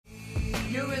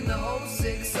You're in the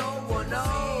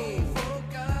 06010.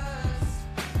 Focus.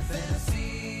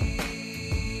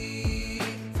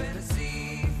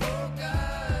 Fantasy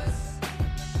Focus.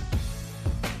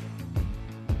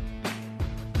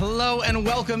 Hello and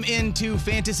welcome into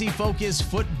Fantasy Focus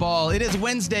Football. It is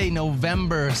Wednesday,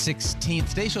 November 16th.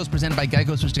 Today's show is presented by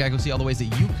Geico. Switch to Geico, see all the ways that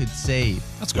you could save.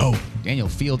 Let's go. Daniel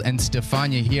Field and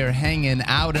Stefania here hanging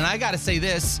out. And I got to say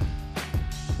this.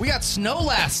 We got snow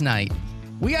last night.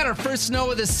 We got our first snow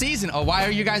of the season. Oh, why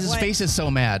are you guys' faces so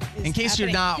mad? In case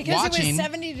you're not because watching. It was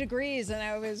 70 degrees and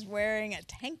I was wearing a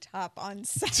tank top on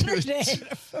Saturday at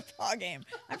a football game.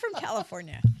 I'm from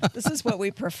California. This is what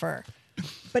we prefer.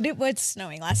 But it was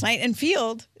snowing last night, and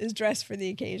Field is dressed for the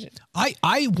occasion.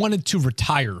 I wanted to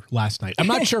retire last night. I'm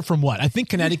not sure from what. I think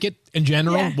Connecticut in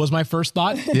general was my first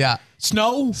thought. Yeah.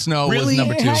 Snow? Snow really? was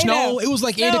number two. Snow? It was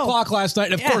like 8 o'clock last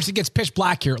night. And of course, it gets pitch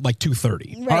black here at like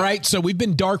 2:30. Right. All right? So we've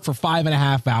been dark for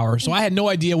 5.5 hours. So I had no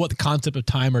idea what the concept of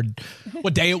time or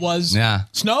what day it was. Yeah.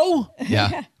 Snow?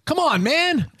 Yeah. Come on,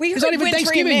 man. We It's heard not even wintry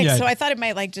Thanksgiving mix, yet. so I thought it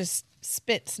might like just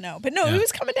spit snow. But no, Yeah. it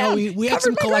was coming down. No, we had covered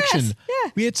some my collection. grass.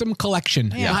 Yeah. We had some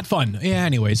collection. Yeah. Not fun. Yeah,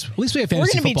 anyways. At least we have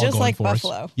fantasy We're going to be football just going like for us.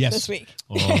 Buffalo Yes. this week.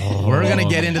 We're going to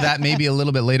get into that maybe a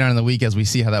little bit later on in the week as we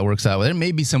see how that works out. There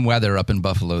may be some weather up in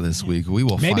Buffalo this week. We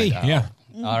will Maybe, find out.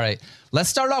 yeah. All right. Let's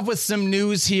start off with some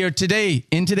news here today.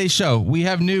 In today's show, we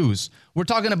have news. We're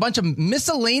talking a bunch of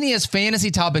miscellaneous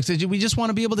fantasy topics that we just want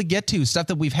to be able to get to, stuff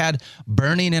that we've had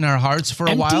burning in our hearts for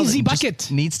a while. MTZ that just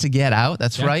bucket. needs to get out.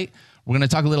 That's right. We're going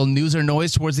to talk a little news or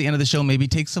noise towards the end of the show, maybe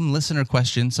take some listener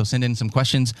questions. So send in some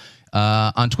questions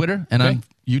on Twitter and on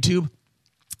YouTube.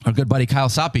 Our good buddy Kyle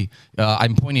Soppe.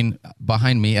 I'm pointing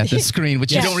behind me at the screen,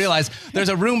 which you don't realize. There's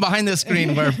a room behind the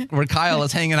screen where Kyle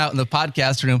is hanging out in the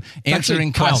podcast room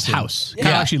answering Kyle's questions. house.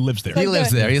 Kyle actually lives there. He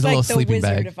lives there. He has a little sleeping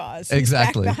Wizard bag. Of Oz.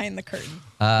 Exactly. He's back behind the curtain.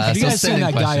 Have you so guys send seen in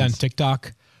that guy on questions.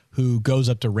 TikTok who goes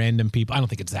up to random people? I don't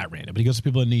think it's that random, but he goes to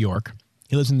people in New York.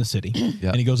 He lives in the city.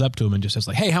 And he goes up to him and just says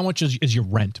like, hey, how much is your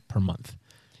rent per month?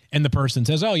 And the person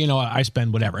says, oh, I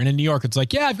spend whatever. And in New York, it's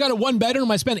like, yeah, I've got a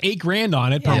 1-bedroom. I spend $8,000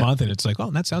 on it per month. And it's like,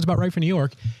 well, that sounds about right for New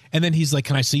York. And then he's like,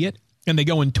 can I see it? And they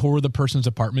go and tour the person's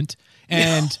apartment.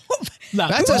 And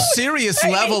That's a serious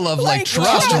level of like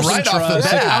trust trust. right off the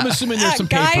It's like, bat. I'm assuming there's some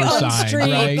guy paper on signed, street,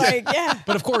 right? like, yeah.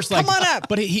 But of course, Come like, on up.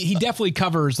 But he definitely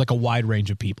covers like a wide range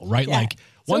of people, right? Yeah. Like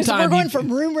So one we're time going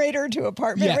from room raider to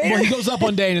apartment raider. well, he goes up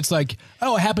one day and it's like,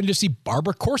 oh, I happened to see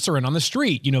Barbara Corcoran on the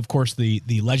street. Of course, the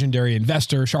legendary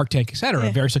investor, Shark Tank, et cetera,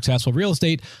 a very successful real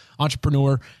estate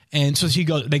entrepreneur. And so they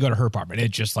go to her apartment.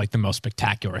 It's just like the most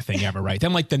spectacular thing ever, right?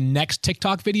 Then like the next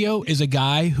TikTok video is a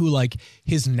guy who like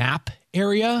his nap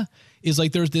area is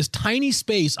like there's this tiny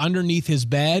space underneath his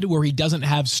bed where he doesn't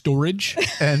have storage.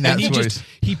 And that's where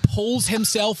he pulls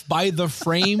himself by the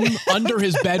frame under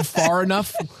his bed far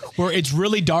enough where it's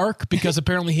really dark because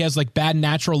apparently he has like bad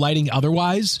natural lighting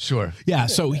otherwise. Sure. Yeah.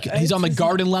 So he's on the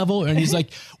garden level and he's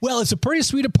like, well, it's a pretty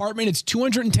sweet apartment. It's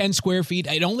 210 square feet.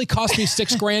 It only cost me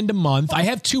 $6,000 a month. I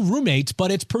have 2 roommates,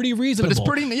 but it's pretty reasonable. But it's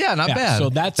pretty, not bad.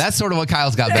 So that's sort of what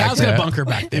Kyle's got back Kyle's there. got a bunker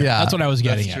back there. Yeah, That's what I was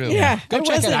getting that's at. true. Yeah. Go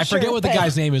check it out. I forget what the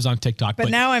guy's name is on TikTok. But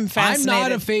now I'm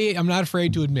fascinated. I'm not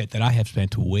afraid to admit that I have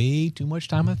spent way too much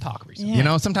time on TikTok recently.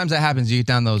 Yeah. Sometimes that happens. You get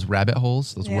down those rabbit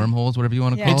holes, those wormholes, whatever you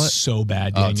want to call It's it. so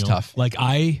bad, Oh, Daniel. it's tough. Like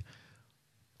I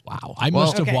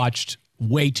must have watched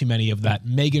way too many of that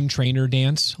Meghan Trainor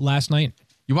dance last night.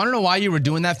 You want to know why you were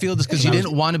doing that, Field? Is because you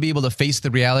didn't want to be able to face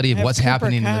the reality of what's Cooper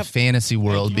happening in the Kupp. fantasy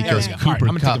world because There we go. All right, Cooper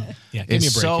I'm gonna Kupp give me a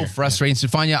is break so here. frustrating.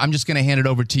 Stefania, I'm just going to hand it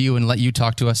over to you and let you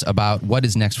talk to us about what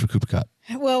is next for Cooper Kupp.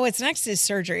 Well, what's next is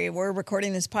surgery. We're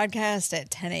recording this podcast at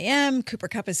 10 a.m. Cooper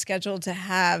Kupp is scheduled to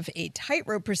have a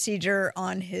tightrope procedure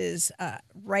on his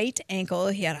right ankle.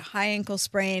 He had a high ankle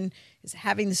sprain. He's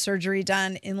having the surgery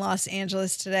done in Los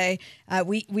Angeles today.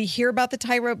 We hear about the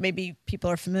tightrope. Maybe people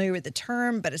are familiar with the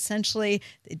term, but essentially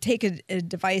they take a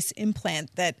device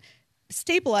implant that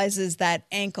stabilizes that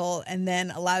ankle and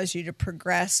then allows you to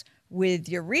progress with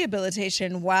your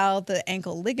rehabilitation while the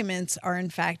ankle ligaments are in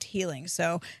fact healing.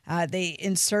 So they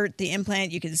insert the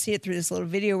implant. You can see it through this little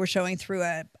video we're showing through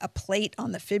a plate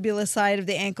on the fibula side of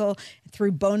the ankle,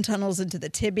 through bone tunnels into the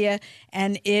tibia,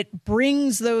 and it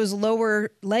brings those lower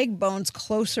leg bones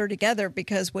closer together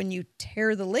because when you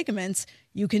tear the ligaments,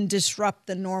 you can disrupt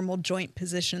the normal joint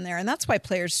position there. And that's why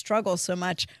players struggle so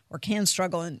much or can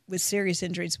struggle with serious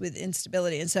injuries with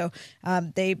instability. And so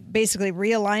they basically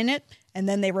realign it and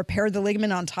then they repair the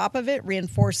ligament on top of it,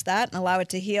 reinforce that and allow it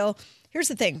to heal. Here's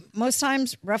the thing. Most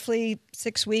times, roughly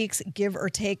 6 weeks, give or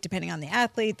take, depending on the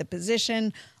athlete, the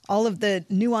position, all of the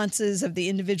nuances of the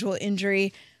individual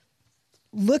injury.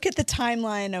 look at the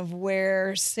timeline of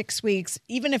where 6 weeks,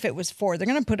 even if it was 4, they're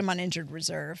going to put him on injured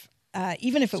reserve.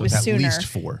 Even if it was it's at sooner, least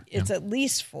 4. It's at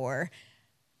least 4.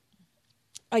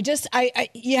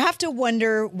 You have to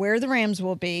wonder where the Rams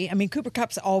will be. I mean, Cooper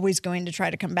Kupp's always going to try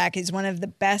to come back. He's one of the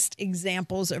best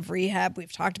examples of rehab.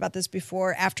 We've talked about this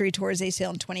before. After he tore his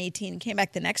ACL in 2018 and came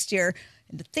back the next year,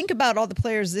 and to think about all the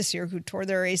players this year who tore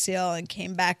their ACL and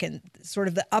came back, and sort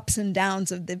of the ups and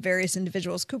downs of the various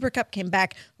individuals. Cooper Kupp came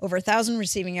back over 1,000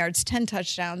 receiving yards, 10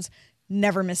 touchdowns,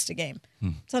 never missed a game.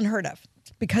 It's unheard of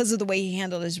because of the way he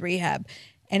handled his rehab.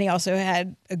 And he also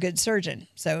had a good surgeon.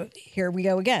 So here we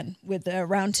go again with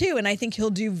round 2. And I think he'll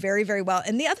do very, very well.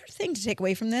 And the other thing to take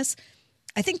away from this,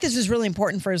 I think this is really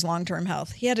important for his long-term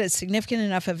health. He had a significant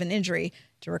enough of an injury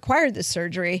to require this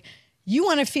surgery. You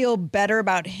want to feel better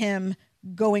about him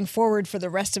going forward for the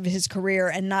rest of his career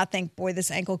and not think, boy,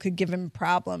 this ankle could give him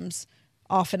problems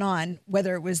off and on,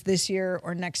 whether it was this year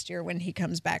or next year when he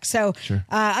comes back. So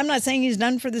I'm not saying he's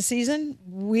done for the season.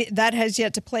 That has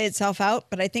yet to play itself out,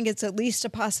 but I think it's at least a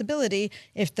possibility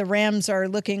if the Rams are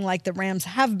looking like the Rams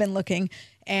have been looking.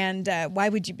 And why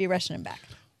would you be rushing him back?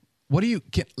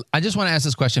 I just want to ask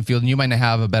this question, Field, and you might not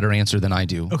have a better answer than I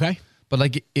do. Okay. But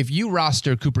like, if you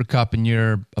roster Cooper Kupp and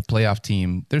you're a playoff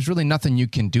team, there's really nothing you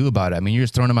can do about it. I mean, you're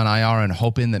just throwing him on IR and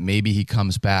hoping that maybe he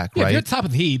comes back, right? If you're at the top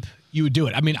of the heap, you would do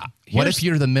it. I mean, what if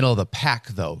you're the middle of the pack,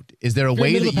 though? Is there a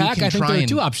way that you can I think try there are and...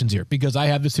 2 options here, because I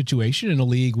have the situation in a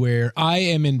league where I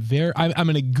am I'm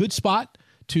in a good spot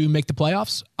to make the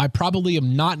playoffs. I probably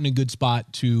am not in a good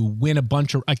spot to win a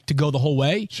bunch of, to go the whole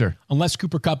way. Sure. Unless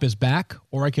Cooper Kupp is back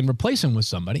or I can replace him with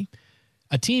somebody.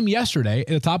 A team yesterday at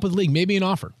the top of the league made me an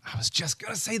offer. I was just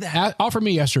going to say that. Offered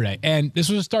me yesterday, and this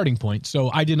was a starting point,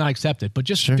 so I did not accept it. But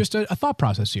just a thought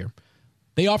process here.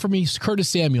 They offered me Curtis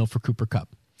Samuel for Cooper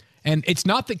Kupp. And it's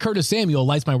not that Curtis Samuel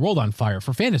lights my world on fire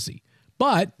for fantasy,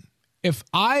 but if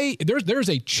there's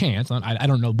a chance, I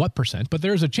don't know what percent, but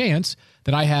there's a chance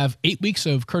that I have 8 weeks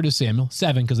of Curtis Samuel,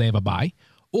 7 because they have a bye,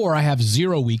 or I have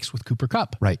 0 weeks with Cooper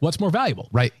Kupp. Right. What's more valuable?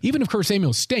 Right. Even if Curtis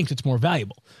Samuel stinks, it's more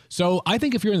valuable. So I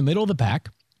think if you're in the middle of the pack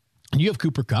and you have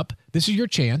Cooper Kupp, this is your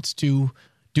chance to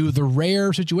do the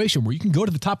rare situation where you can go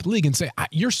to the top of the league and say,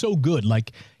 you're so good.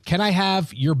 Like, can I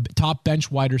have your top bench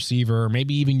wide receiver, or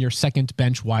maybe even your second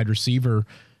bench wide receiver?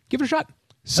 Give it a shot.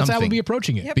 That's how we'll be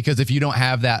approaching it. Yep. Because if you don't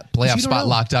have that playoff spot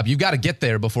locked up, you've got to get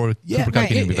there before Cooper Kupp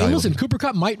can even be valuable. Listen, Cooper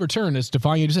Kupp might return, as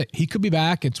Stefania just said. He could be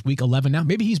back. It's week 11 now.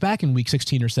 Maybe he's back in week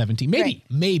 16 or 17.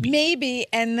 Maybe.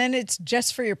 And then it's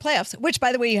just for your playoffs, which,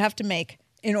 by the way, you have to make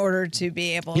in order to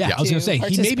be able to I was going to say,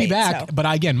 he may be back, so.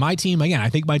 but again, I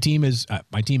think my team is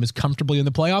comfortably in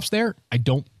the playoffs there. I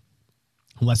don't,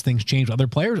 unless things change with other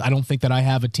players, I don't think that I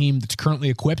have a team that's currently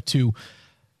equipped to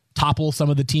topple some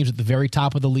of the teams at the very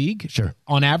top of the league. Sure.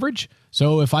 On average.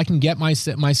 So if I can get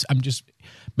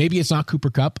maybe it's not Cooper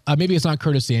Kupp, maybe it's not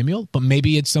Curtis Samuel, but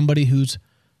maybe it's somebody who's,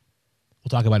 we'll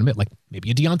talk about in a bit, like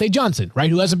maybe a Deontay Johnson, right?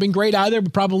 Who hasn't been great either,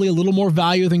 but probably a little more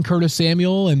value than Curtis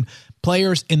Samuel, and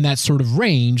players in that sort of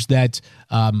range that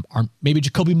are maybe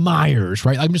Jacoby Myers,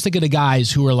 right? I'm just thinking of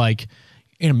guys who are like,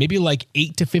 maybe like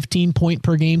 8 to 15 point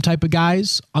per game type of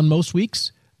guys on most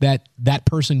weeks that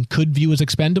person could view as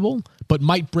expendable, but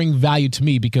might bring value to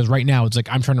me because right now it's like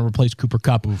I'm trying to replace Cooper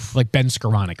Kupp with like Ben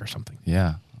Skoranek or something.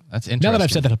 Yeah. That's interesting. Now that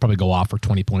I've said that, I'll probably go off for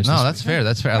 20 points. No, that's fair.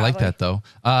 That's fair. Probably. I like that, though.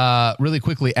 Really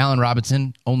quickly, Allen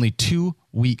Robinson, only 2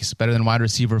 weeks better than wide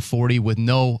receiver 40 with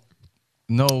no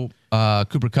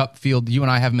Cooper Kupp. Field, you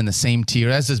and I have him in the same tier,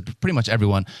 as is pretty much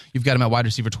everyone. You've got him at wide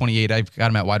receiver 28. I've got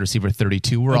him at wide receiver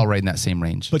 32. We're all right in that same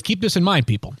range. But keep this in mind,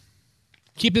 people.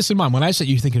 Keep this in mind. When I say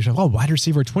you think, wide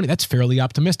receiver 20, that's fairly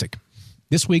optimistic.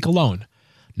 This week alone,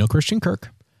 no Christian Kirk,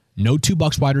 no 2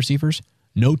 Bucs wide receivers,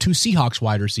 no 2 Seahawks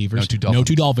wide receivers, no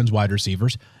 2 Dolphins wide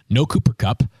receivers, no Cooper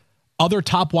Kupp, other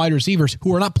top wide receivers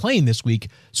who are not playing this week.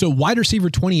 So wide receiver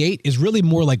 28 is really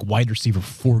more like wide receiver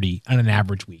 40 on an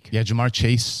average week. Yeah, Jamar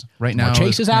Chase right now.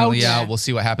 Chase is out. Yeah, we'll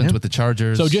see what happens with the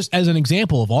Chargers. So just as an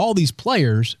example of all these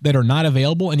players that are not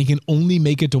available, and he can only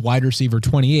make it to wide receiver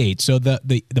 28. So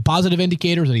the positive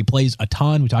indicators that he plays a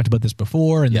ton. We talked about this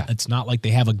before, and it's not like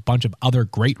they have a bunch of other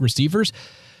great receivers.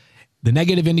 The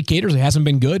negative indicators, it hasn't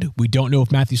been good. We don't know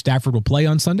if Matthew Stafford will play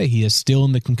on Sunday. He is still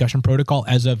in the concussion protocol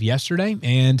as of yesterday.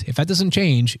 And if that doesn't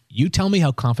change, you tell me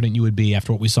how confident you would be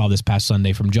after what we saw this past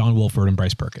Sunday from John Wolford and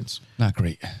Bryce Perkins. Not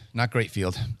great. Not great,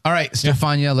 Field. All right,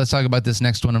 Stefania, let's talk about this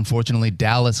next one. Unfortunately,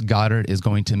 Dallas Goedert is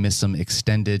going to miss some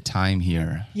extended time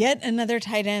here. Yet another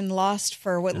tight end lost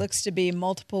for what looks to be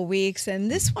multiple weeks. And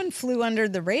this one flew under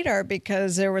the radar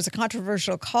because there was a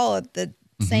controversial call at the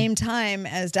same time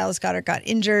as Dallas Goedert got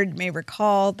injured. You may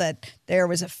recall that there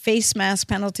was a face mask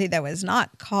penalty that was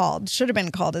not called, should have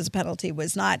been called as a penalty,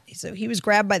 was not. So he was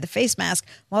grabbed by the face mask.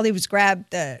 While he was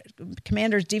grabbed, the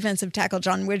Commanders' defensive tackle,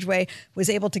 John Ridgway, was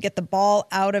able to get the ball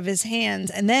out of his hands.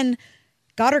 And then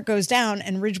Goddard goes down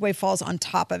and Ridgway falls on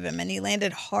top of him, and he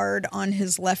landed hard on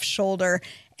his left shoulder.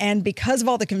 And because of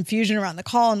all the confusion around the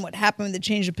call and what happened with the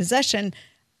change of possession,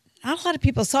 not a lot of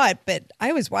people saw it, but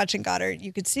I was watching Goddard.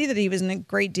 You could see that he was in a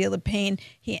great deal of pain.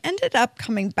 He ended up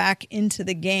coming back into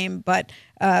the game, but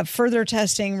further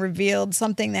testing revealed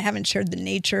something. They haven't shared the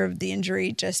nature of the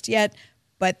injury just yet,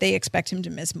 but they expect him to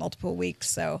miss multiple weeks.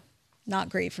 So not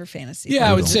great for fantasy. Yeah,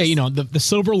 I would say, the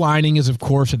silver lining is, of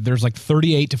course, that there's like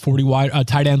 38 to 40 wide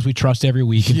tight ends we trust every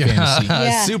week in fantasy.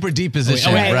 Yeah. Super deep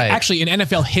position, Right. right? Actually, in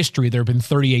NFL history, there have been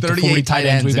 38 to 40 tight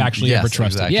ends we've actually ever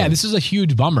trusted. Exactly. Yeah, this is a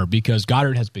huge bummer because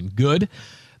Goddard has been good.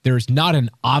 There's not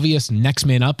an obvious next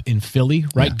man up in Philly,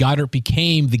 right? Yeah. Goddard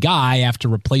became the guy after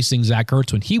replacing Zach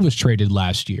Ertz when he was traded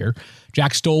last year.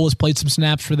 Jack Stoll has played some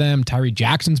snaps for them. Tyree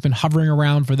Jackson's been hovering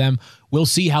around for them. We'll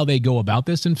see how they go about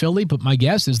this in Philly, but my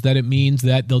guess is that it means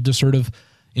that they'll just sort of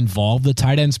involve the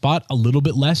tight end spot a little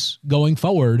bit less going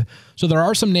forward. So there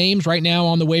are some names right now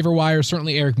on the waiver wire.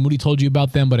 Certainly Eric Moody told you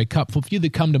about them, but a few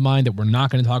that come to mind that we're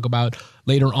not going to talk about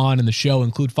later on in the show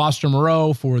include Foster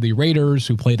Moreau for the Raiders,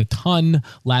 who played a ton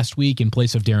last week in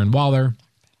place of Darren Waller,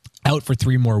 out for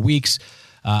 3 more weeks.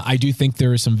 I do think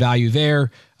there is some value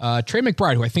there. Trey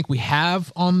McBride, who I think we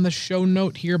have on the show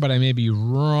note here, but I may be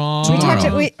wrong. We're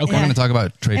going to talk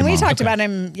about Trey and tomorrow. we talked about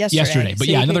him yesterday. But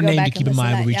so yeah, another name to keep in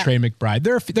mind would would be Trey McBride.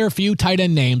 There are a few tight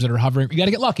end names that are hovering. You got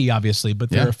to get lucky, obviously, but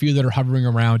there are a few that are hovering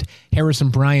around. Harrison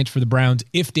Bryant for the Browns.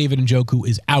 If David Njoku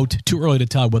is out, too early to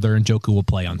tell whether Njoku will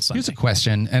play on Sunday. Here's a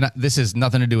question, and this has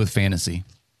nothing to do with fantasy.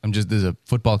 This is a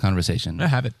football conversation. I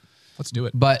have it. Let's do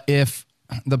it. But if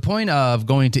the point of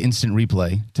going to instant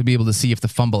replay to be able to see if the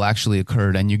fumble actually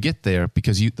occurred, and you get there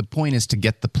because the point is to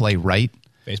get the play right,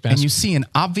 and you see an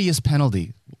obvious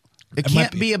penalty, it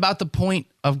can't be about the point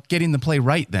of getting the play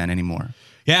right then anymore.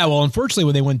 Yeah, well, unfortunately,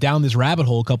 when they went down this rabbit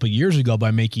hole a couple of years ago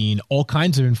by making all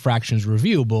kinds of infractions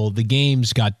reviewable, the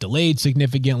games got delayed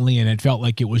significantly, and it felt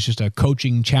like it was just a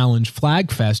coaching challenge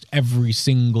flag fest every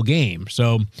single game.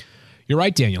 So you're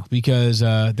right, Daniel, because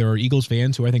there are Eagles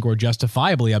fans who I think were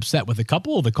justifiably upset with a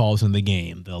couple of the calls in the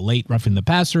game. The late roughing the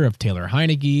passer of Taylor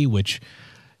Heineke, which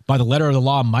by the letter of the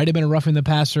law might have been a roughing the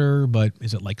passer, but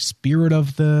is it like spirit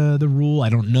of the rule? I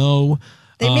don't know.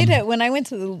 They made it when I went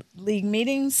to the league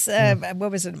meetings.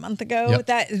 What was it, a month ago? Yep.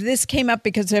 That this came up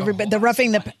because everybody the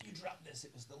roughing the. You dropped this.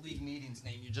 It was the league meetings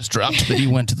name you just dropped. That you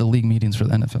went to the league meetings for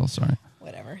the NFL. Sorry.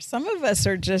 Whatever. Some of us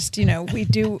are just, we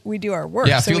do our work.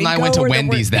 Yeah, so Field and I went to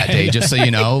Wendy's that day, just so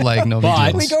you know, like no big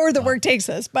deal. We go where the work takes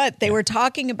us. But they were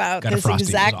talking about this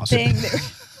exact thing.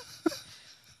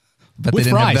 But with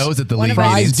they didn't fries. have those at the One league of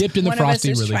us- meetings. dipped in the One frosty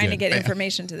of us is really trying good. to get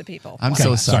information to the people. I'm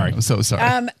so sorry. I'm so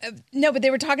sorry. No, but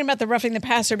they were talking about the roughing the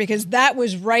passer because that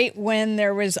was right when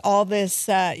there was all this,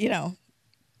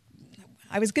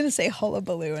 I was going to say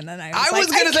hullabaloo, and then I was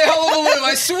going to say hullabaloo.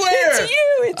 I swear.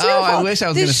 It's your fault. I wish I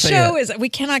was going to say it. This show is, we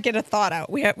cannot get a thought out.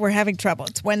 We're having trouble.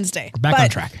 It's Wednesday. We're back on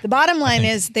track. The bottom line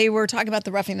is they were talking about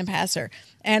the roughing the passer.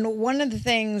 And one of the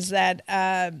things that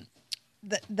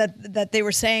that they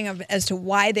were saying as to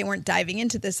why they weren't diving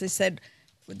into this, they said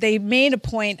they made a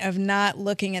point of not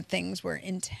looking at things where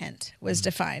intent was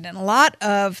defined. And a lot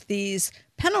of these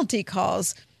penalty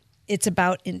calls, it's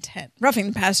about intent.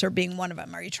 Roughing the passer being one of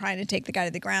them. Are you trying to take the guy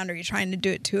to the ground? Or are you trying to do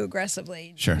it too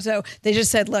aggressively? Sure. So they just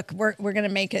said, look, we're going to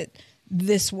make it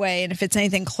this way. And if it's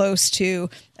anything close to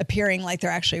appearing like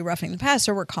they're actually roughing the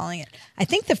passer, we're calling it. I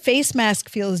think the face mask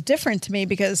feels different to me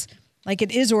because like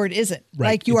it is or it isn't. Right.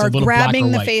 Like you It's a are little grabbing black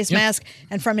or the white. face Yep. mask.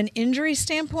 And from an injury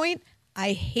standpoint,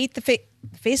 I hate the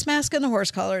face mask and the horse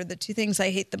collar, the two things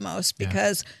I hate the most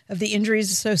because of the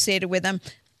injuries associated with them.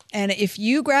 And if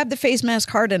you grab the face mask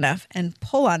hard enough and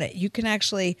pull on it, you can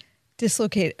actually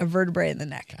dislocate a vertebrae in the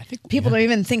neck. I think people don't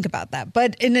even think about that.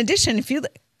 But in addition, if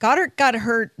Goddard got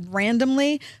hurt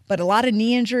randomly, but a lot of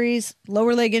knee injuries,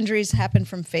 lower leg injuries happen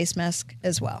from face mask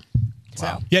as well.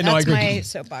 Wow. So Yeah, no, I that's agree. my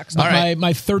soapbox. All right.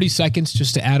 My 30 seconds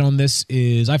just to add on this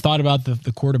is I've thought about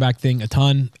the quarterback thing a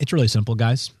ton. It's really simple,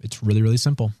 guys. It's really, really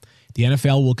simple. The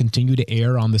NFL will continue to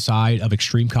err on the side of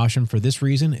extreme caution for this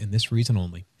reason and this reason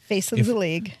only. Face of the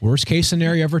league. Worst case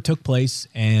scenario ever took place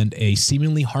and a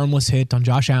seemingly harmless hit on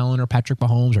Josh Allen or Patrick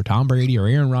Mahomes or Tom Brady or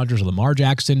Aaron Rodgers or Lamar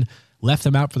Jackson left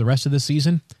them out for the rest of the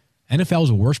season, NFL is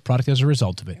a worse product as a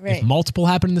result of it. Right. If multiple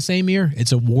happen in the same year,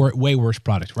 it's a way worse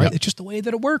product, right? Yep. It's just the way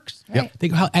that it works. Right.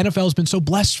 Think of how NFL has been so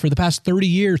blessed for the past 30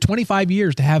 years, 25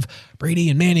 years to have Brady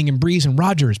and Manning and Breeze and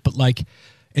Rodgers. But like,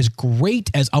 as great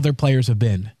as other players have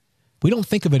been, we don't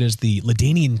think of it as the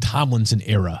LaDainian Tomlinson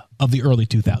era of the early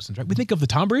 2000s, right? We think of the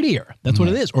Tom Brady era. That's what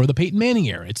it is. Or the Peyton Manning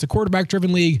era. It's the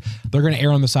quarterback-driven league. They're going to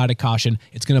err on the side of caution.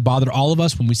 It's going to bother all of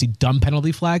us when we see dumb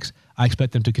penalty flags. I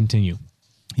expect them to continue.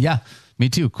 Yeah, me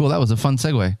too. Cool. That was a fun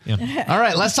segue. Yeah. All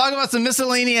right, let's talk about some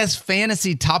miscellaneous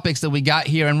fantasy topics that we got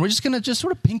here. And we're just going to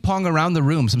sort of ping pong around the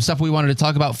room. Some stuff we wanted to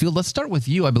talk about. Field, let's start with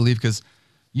you, I believe, because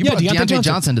you brought Deontay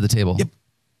Johnson to the table. Yep.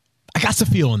 I got some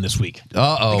feeling this week.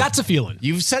 Uh-oh. I got some feeling.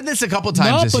 You've said this a couple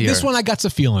times this but year. this one I got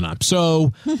some feeling on.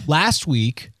 So last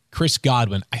week, Chris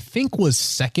Godwin, I think, was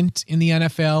second in the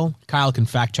NFL. Kyle can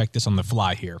fact check this on the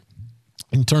fly here.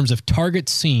 In terms of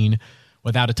targets seen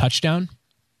without a touchdown,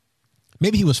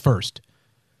 maybe he was first,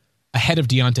 ahead of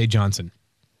Deontay Johnson.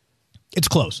 It's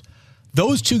close.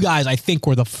 Those two guys, I think,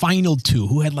 were the final two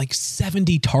who had like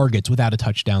 70 targets without a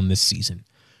touchdown this season.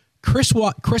 Chris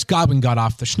Godwin got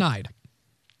off the schneid.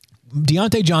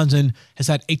 Deontay Johnson has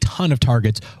had a ton of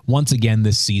targets once again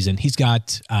this season. He's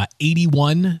got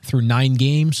 81 through 9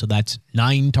 games, so that's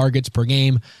 9 targets per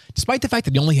game. Despite the fact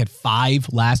that he only had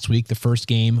 5 last week, the first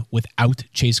game without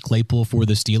Chase Claypool for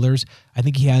the Steelers, I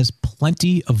think he has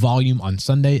plenty of volume on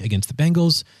Sunday against the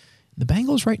Bengals. The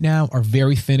Bengals right now are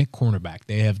very thin at cornerback.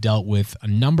 They have dealt with a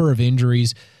number of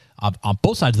injuries on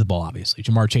both sides of the ball, obviously.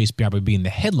 Jamar Chase probably being the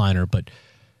headliner, but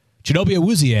Chidobe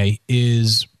Awuzie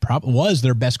was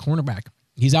their best cornerback.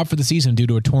 He's out for the season due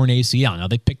to a torn ACL. Now,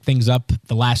 they picked things up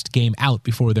the last game out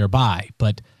before their bye,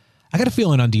 but I got a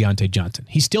feeling on Deontay Johnson.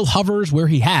 He still hovers where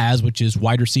he has, which is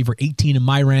wide receiver 18 in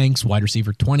my ranks, wide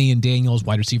receiver 20 in Daniels,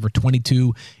 wide receiver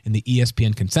 22 in the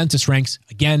ESPN consensus ranks.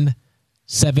 Again,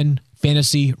 7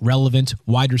 fantasy relevant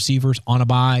wide receivers on a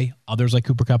bye. Others like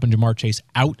Cooper Kupp and Jamar Chase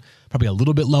out, probably a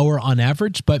little bit lower on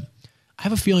average, but I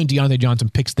have a feeling Deontay Johnson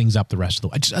picks things up the rest of the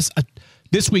way.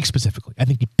 This week specifically, I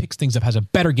think he picks things up, has a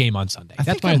better game on Sunday.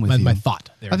 That's my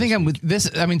thought there. I think I'm with this.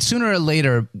 I mean, sooner or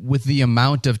later, with the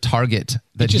amount of target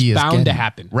that he is bound getting, to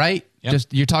happen, right? Yep.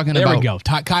 Just you're talking there about. There we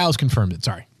go. Kyle's confirmed it.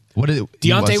 Sorry. What did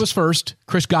Deontay was first.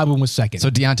 Chris Godwin was second. So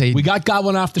Deontay, we got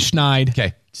Godwin off the schneid.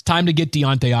 Okay, it's time to get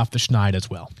Deontay off the schneid as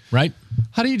well, right?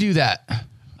 How do you do that?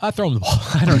 Throw him the ball.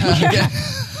 I don't know.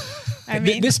 I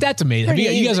mean, this stat's amazing.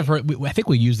 You guys have heard? I think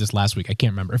we used this last week. I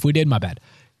can't remember. If we did, my bad.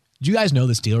 Do you guys know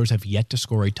the Steelers have yet to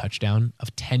score a touchdown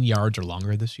of 10 yards or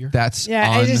longer this year? That's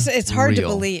it's hard to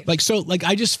unreal. believe. I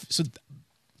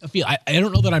feel I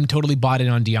don't know that I'm totally bought in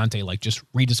on Deontay, like just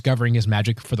rediscovering his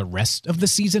magic for the rest of the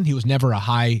season. He was never a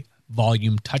high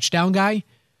volume touchdown guy.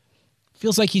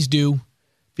 Feels like he's due.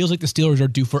 Feels like the Steelers are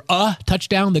due for a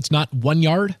touchdown that's not 1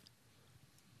 yard.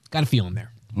 Got a feeling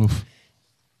there. Oof.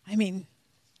 I mean,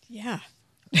 yeah.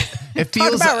 It Talk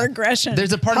feels about regression.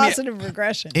 There's a part positive of me,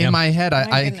 regression. in my head. My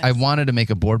I goodness. wanted to make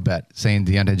a board bet saying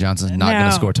Deontay Johnson's not going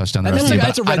to score a touchdown the rest of the year.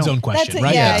 That's a red zone question, That's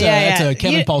right? That's a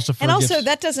Kevin Pulsifer. And also,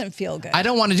 that doesn't feel good. I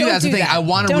don't want to do that. That's the thing. I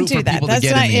want to Don't root do for that. people That's to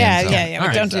get not, in the end zone. Yeah. All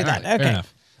right, Don't do all that. right, fair Okay.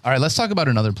 enough. All right, let's talk about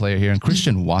another player here, and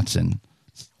Christian Watson.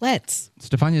 Let's.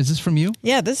 Stefania, is this from you?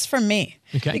 Yeah, this is from me.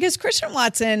 Okay. Because Christian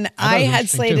Watson, I I was had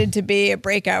interesting, slated to be a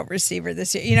breakout receiver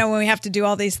this year. You know, when we have to do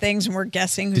all these things and we're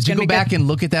guessing who's Did you going to go be back good. and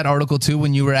look at that article too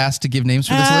when you were asked to give names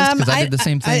for this list? Because I did the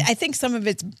same thing. I think some of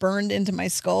it's burned into my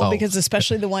skull because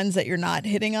especially the ones that you're not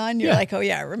hitting on, you're like, oh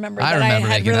yeah, I remember that I remember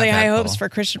had making really that high call. hopes for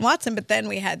Christian Watson, but then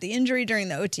we had the injury during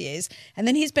the OTAs, and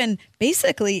then he's been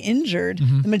basically injured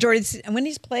the majority of the season. And when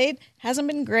he's played, hasn't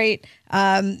been great.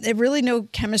 Really no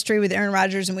chemistry with Aaron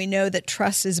Rodgers, and we know that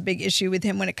trust is a big issue with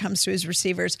him when it comes to his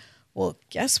receivers. Well,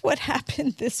 guess what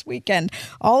happened this weekend?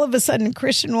 All of a sudden,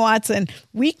 Christian Watson,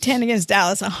 week 10 against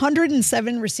Dallas,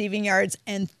 107 receiving yards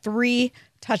and 3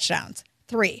 touchdowns.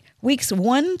 3. Weeks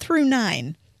 1 through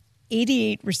 9,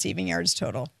 88 receiving yards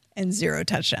total and 0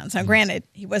 touchdowns. Now, granted,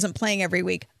 he wasn't playing every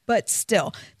week, but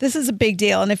still, this is a big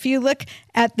deal. And if you look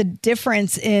at the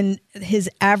difference in his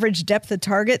average depth of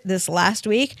target this last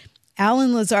week,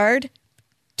 Alan Lazard,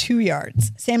 2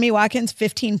 yards. Sammy Watkins,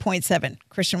 15.7.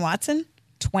 Christian Watson,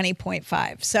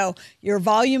 20.5. So your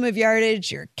volume of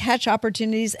yardage, your catch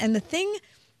opportunities, and the thing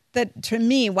that, to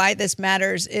me, why this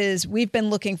matters is we've been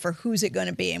looking for who's it going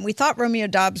to be. And we thought Romeo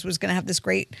Doubs was going to have this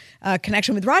great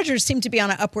connection with Rodgers, seemed to be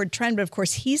on an upward trend, but of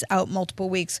course he's out multiple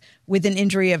weeks with an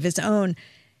injury of his own.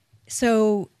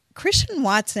 So Christian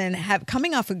Watson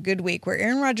coming off a good week where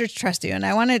Aaron Rodgers trusts you. And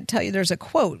I want to tell you, there's a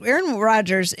quote. Aaron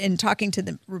Rodgers, in talking to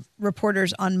the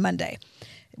reporters on Monday,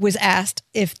 was asked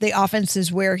if the offense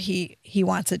is where he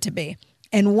wants it to be.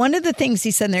 And one of the things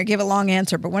he said, and there, gave a long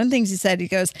answer, but one of the things he said, he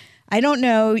goes, I don't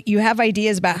know. You have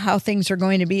ideas about how things are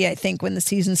going to be, I think, when the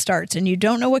season starts, and you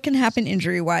don't know what can happen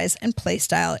injury-wise and play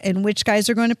style, and which guys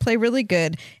are going to play really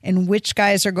good and which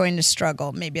guys are going to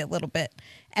struggle maybe a little bit.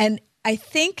 And I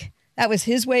think that was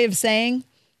his way of saying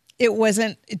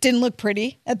it didn't look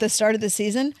pretty at the start of the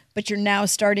season, but you're now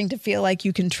starting to feel like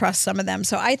you can trust some of them.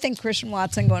 So I think Christian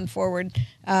Watson going forward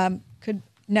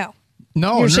no.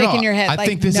 No, you're shaking your head. I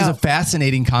think this is a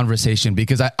fascinating conversation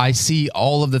because I see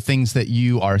all of the things that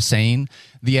you are saying.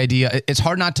 The idea, it's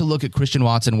hard not to look at Christian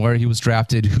Watson, where he was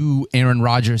drafted, who Aaron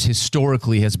Rodgers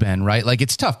historically has been, right? Like,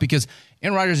 it's tough because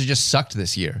Aaron Rodgers has just sucked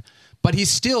this year, but he's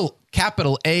still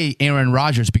capital A Aaron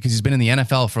Rodgers because he's been in the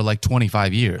NFL for like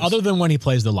 25 years. Other than when he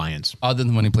plays the Lions. Other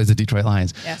than when he plays the Detroit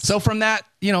Lions. Yes. So from that,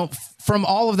 from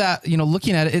all of that,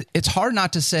 looking at it, it's hard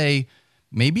not to say,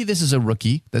 maybe this is a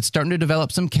rookie that's starting to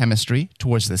develop some chemistry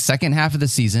towards the second half of the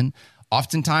season.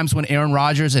 Oftentimes when Aaron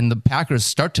Rodgers and the Packers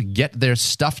start to get their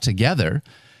stuff together,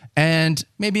 and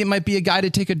maybe it might be a guy to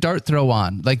take a dart throw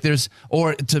on,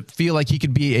 or to feel like he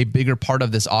could be a bigger part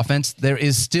of this offense. There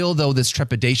is still, though, this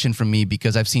trepidation from me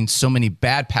because I've seen so many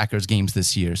bad Packers games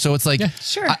this year. So it's like,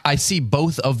 sure. I see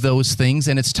both of those things,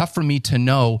 and it's tough for me to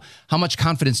know how much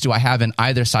confidence do I have in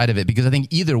either side of it, because I think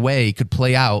either way could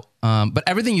play out. But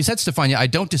everything you said, Stefania, I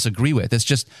don't disagree with. It's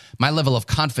just my level of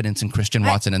confidence in Christian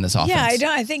Watson in this offense.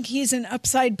 Yeah, I think he's an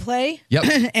upside play.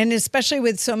 Yep. And especially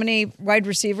with so many wide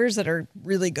receivers that are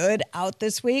really good out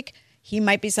this week, he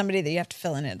might be somebody that you have to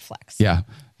fill in flex. Yeah.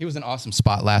 He was an awesome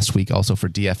spot last week also for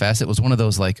DFS. It was one of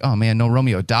those like, oh man, no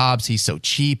Romeo Dobbs. He's so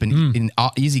cheap and an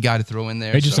easy guy to throw in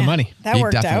there. Made you some money. That he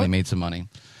worked definitely out. made some money.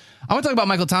 I want to talk about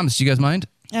Michael Thomas. Do you guys mind?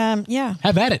 Yeah.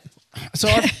 Have at it. So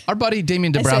our buddy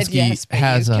Damian I Dabrowski said yes, but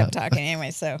has you kept talking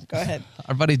anyway, so go ahead.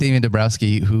 our buddy Damian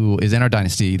Dabrowski, who is in our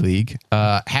Dynasty League,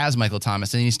 has Michael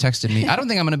Thomas, and he's texted me, I don't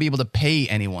think I'm going to be able to pay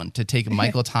anyone to take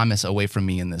Michael Thomas away from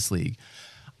me in this league.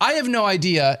 I have no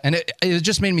idea, and it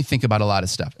just made me think about a lot of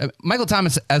stuff. Michael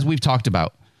Thomas, as we've talked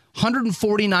about,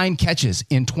 149 catches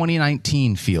in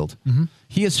 2019 field. Mm-hmm.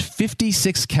 He has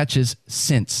 56 catches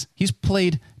since. He's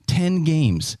played 10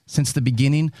 games since the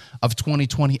beginning of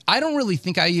 2020. I don't really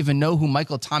think I even know who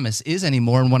Michael Thomas is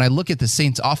anymore. And when I look at the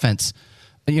Saints offense,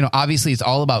 obviously it's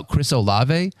all about Chris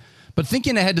Olave, but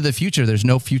thinking ahead to the future, there's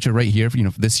no future right here,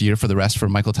 this year for the rest for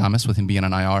Michael Thomas with him being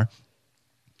on IR.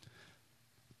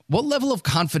 What level of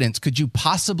confidence could you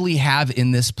possibly have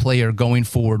in this player going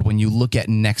forward when you look at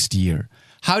next year?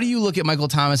 How do you look at Michael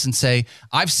Thomas and say,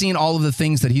 I've seen all of the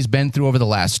things that he's been through over the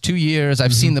last 2 years.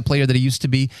 I've seen the player that he used to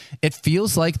be. It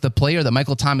feels like the player that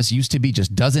Michael Thomas used to be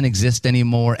just doesn't exist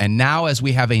anymore. And now as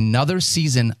we have another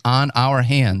season on our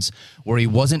hands where he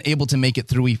wasn't able to make it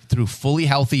through fully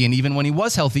healthy, and even when he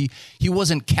was healthy, he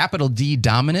wasn't capital D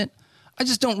dominant. I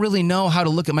just don't really know how to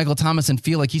look at Michael Thomas and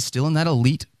feel like he's still in that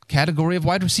elite category of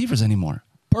wide receivers anymore.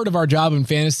 Part of our job in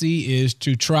fantasy is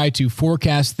to try to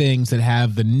forecast things that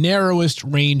have the narrowest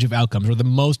range of outcomes or the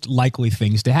most likely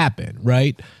things to happen,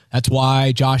 right? That's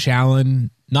why Josh Allen,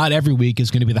 not every week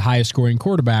is going to be the highest scoring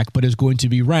quarterback, but is going to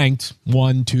be ranked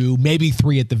 1, 2, maybe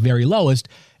 3 at the very lowest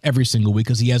every single week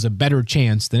because he has a better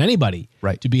chance than anybody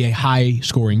to be a high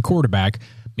scoring quarterback,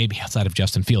 maybe outside of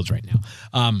Justin Fields right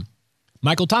now.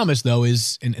 Michael Thomas, though,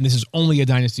 is, and this is only a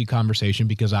dynasty conversation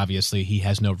because obviously he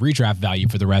has no redraft value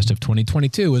for the rest of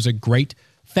 2022, is a great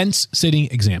fence-sitting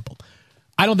example.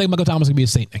 I don't think Michael Thomas is going to be a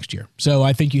Saint next year. So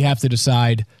I think you have to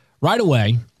decide right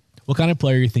away what kind of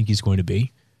player you think he's going to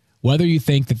be, whether you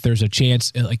think that there's a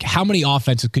chance, like how many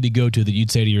offenses could he go to that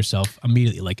you'd say to yourself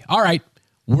immediately, like, all right,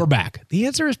 we're back. The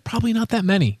answer is probably not that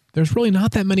many. There's really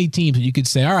not that many teams that you could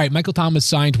say, all right, Michael Thomas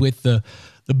signed with the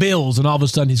Bills, and all of a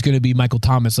sudden he's going to be Michael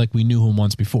Thomas like we knew him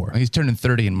once before. He's turning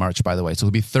 30 in March, by the way, so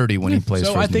he'll be 30 when he plays.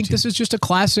 So for his I think this is just a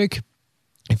classic.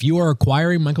 If you are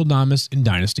acquiring Michael Thomas in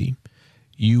Dynasty,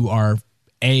 you are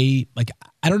I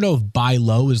don't know if buy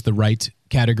low is the right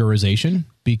categorization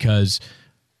because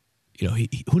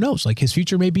who knows? Like his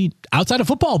future may be outside of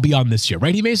football beyond this year,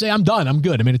 right? He may say, I'm done. I'm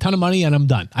good. I made a ton of money and I'm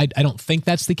done. I don't think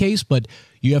that's the case, but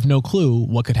you have no clue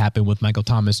what could happen with Michael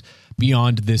Thomas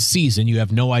beyond this season. You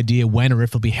have no idea when or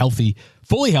if he'll be healthy,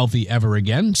 fully healthy ever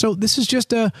again. So this is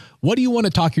just what do you want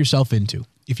to talk yourself into?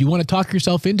 If you want to talk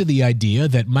yourself into the idea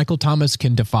that Michael Thomas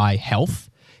can defy health,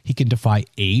 he can defy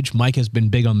age. Mike has been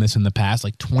big on this in the past.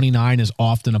 Like 29 is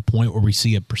often a point where we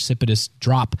see a precipitous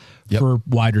drop for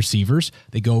wide receivers.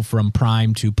 They go from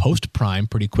prime to post-prime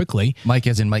pretty quickly. Mike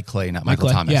as in Mike Clay, not Michael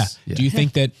Thomas. Yeah. Do you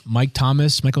think that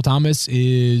Michael Thomas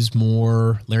is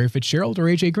more Larry Fitzgerald or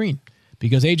A.J. Green?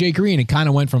 Because A.J. Green, it kind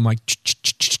of went from like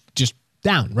just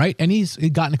down, right? And he's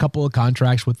gotten a couple of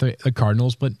contracts with the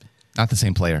Cardinals, but not the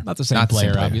same player. Not the same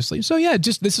player, obviously. So yeah,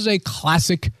 this is a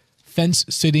classic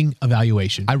fence-sitting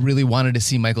evaluation. I really wanted to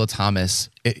see Michael Thomas.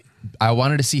 I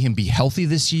wanted to see him be healthy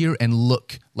this year and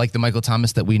look like the Michael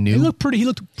Thomas that we knew. He looked pretty He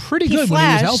good when he was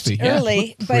flashed healthy. early,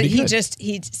 Looked but pretty he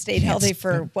good. stayed healthy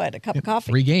for what, a cup of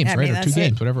coffee? 3 games, I right? mean, Or 2 that's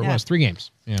games, it. whatever it Yeah. was. 3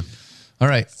 games. Yeah. All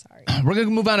right. Sorry. We're going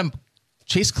to move on to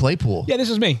Chase Claypool. Yeah, this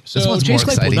is me. So This one's Chase more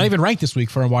Claypool exciting. not even ranked this week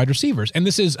for our wide receivers. And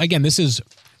this is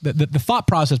the thought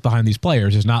process behind these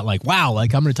players is not like, wow,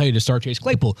 like I'm going to tell you to start Chase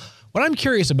Claypool. What I'm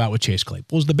curious about with Chase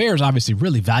Claypool is the Bears obviously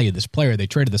really value this player. They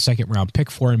traded the 2nd-round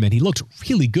pick for him, and he looked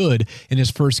really good in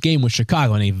his first game with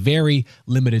Chicago in a very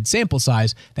limited sample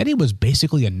size. Then he was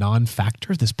basically a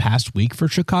non-factor this past week for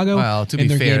Chicago Well, to in be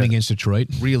their fair, game against Detroit.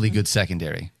 Really good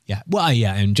secondary. Yeah. Well,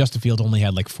 yeah, and Justin Fields only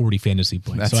had like 40 fantasy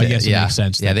points. That's so I guess it yeah. makes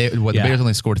sense. Yeah, that- the Bears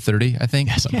only scored 30, I think.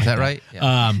 something Is like that right?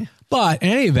 Yeah. But in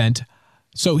any event,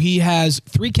 so he has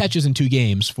 3 catches in 2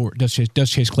 games for does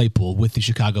Chase Claypool with the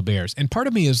Chicago Bears. And part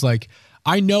of me is like,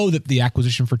 I know that the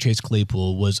acquisition for Chase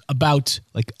Claypool was about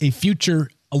like a future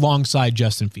alongside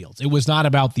Justin Fields. It was not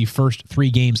about the first 3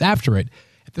 games after it.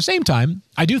 At the same time,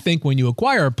 I do think when you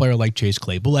acquire a player like Chase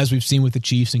Claypool, as we've seen with the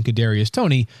Chiefs and Kadarius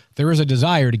Toney, there is a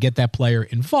desire to get that player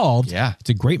involved. Yeah. It's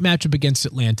a great matchup against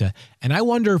Atlanta. And I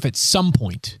wonder if at some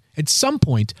point,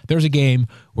 there's a game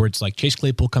where it's like Chase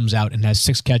Claypool comes out and has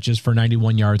 6 catches for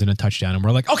 91 yards and a touchdown. And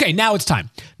we're like, okay, now it's time.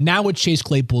 Now it's Chase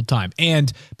Claypool time.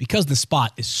 And because the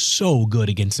spot is so good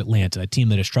against Atlanta, a team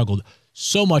that has struggled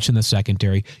so much in the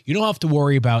secondary, you don't have to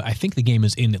worry about, I think the game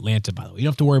is in Atlanta, by the way. You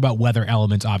don't have to worry about weather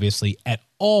elements, obviously, at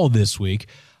all this week.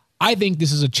 I think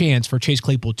this is a chance for Chase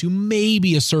Claypool to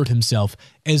maybe assert himself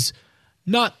as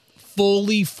not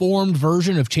fully formed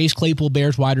version of Chase Claypool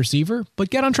Bears wide receiver, but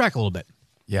get on track a little bit.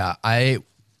 Yeah, I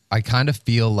kind of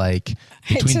feel like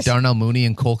between Darnell Mooney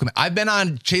and Cole Kmet, I've been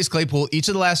on Chase Claypool each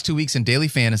of the last 2 weeks in daily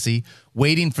fantasy,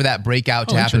 waiting for that breakout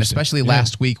to happen, interesting. especially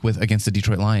last week against the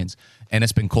Detroit Lions. And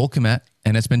it's been Cole Kmet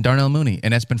and it's been Darnell Mooney,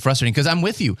 and it's been frustrating because I'm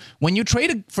with you. When you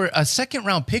trade for a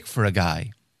 2nd-round pick for a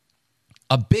guy,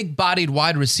 a big-bodied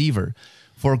wide receiver,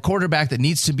 for a quarterback that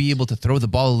needs to be able to throw the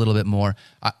ball a little bit more,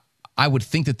 I would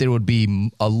think that there would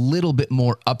be a little bit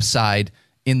more upside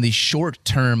in the short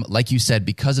term, like you said,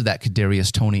 because of that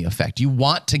Kadarius Toney effect. You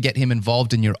want to get him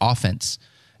involved in your offense.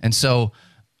 And so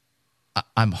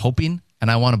I'm hoping, and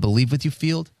I want to believe with you,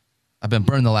 Field. I've been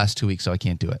burned the last 2 weeks, so I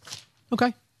can't do it.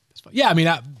 Okay. That's fine. Yeah, I mean,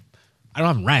 I don't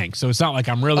have them ranked, so it's not like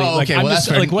I'm really Oh, like okay, I'm well, just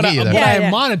that's fair. like what Me either. I Yeah, am yeah.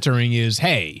 monitoring is,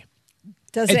 hey,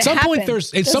 Does at it some point happen? there's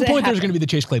Does it going happen? to be the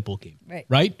Chase Claypool game.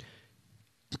 Right.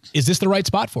 Is this the right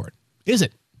spot for it? Is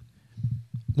it?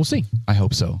 We'll see. I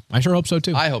hope so. I sure hope so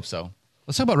too. I hope so.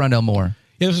 Let's talk about Rondell Moore.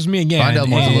 Yeah, this is me again. Rondell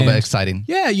Moore's a little bit And- exciting.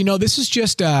 Yeah, this is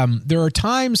just there are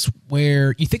times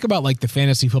where you think about like the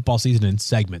fantasy football season in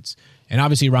segments. And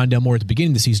obviously Rondell Moore at the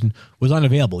beginning of the season was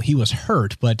unavailable. He was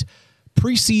hurt, but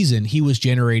preseason he was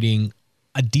generating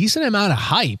a decent amount of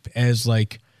hype as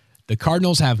like the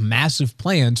Cardinals have massive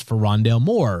plans for Rondell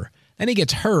Moore. Then he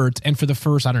gets hurt, and for the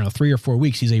first, 3 or 4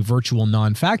 weeks, he's a virtual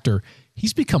non-factor.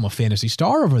 He's become a fantasy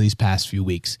star over these past few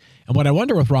weeks. And what I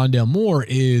wonder with Rondell Moore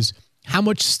is how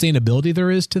much sustainability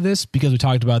there is to this, because we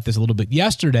talked about this a little bit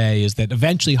yesterday, is that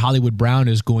eventually Hollywood Brown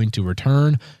is going to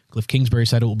return. Cliff Kingsbury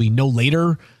said it will be no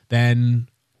later than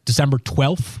December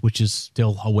 12th, which is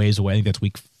still a ways away. I think that's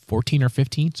week 14 or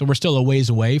 15. So we're still a ways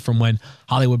away from when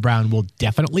Hollywood Brown will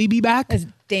definitely be back. That's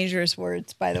dangerous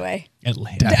words, by the way.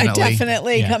 Atlanta.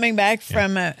 Definitely. Yeah. Coming back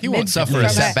from a He won't suffer a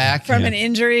setback. from an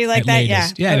injury like At that.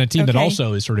 latest. Yeah, and a team that Okay.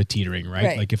 also is sort of teetering, right?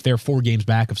 Right. Like if they're 4 games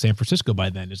back of San Francisco by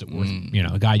then, is it worth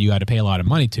a guy you got to pay a lot of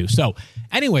money to? So,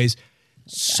 anyways,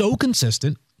 so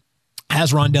consistent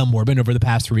has Rondell Moore been over the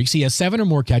past 3 weeks. He has 7 or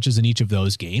more catches in each of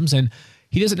those games, and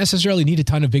he doesn't necessarily need a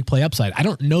ton of big play upside. I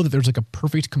don't know that there's like a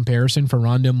perfect comparison for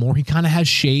Rondell Moore. He kind of has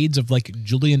shades of like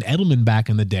Julian Edelman back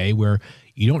in the day, where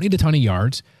you don't need a ton of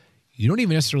yards. You don't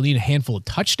even necessarily need a handful of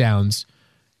touchdowns.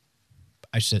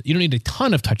 I said you don't need a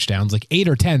ton of touchdowns, like 8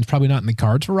 or 10 is probably not in the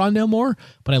cards for Rondell Moore,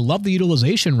 but I love the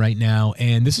utilization right now.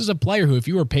 And this is a player who, if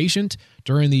you were patient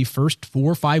during the first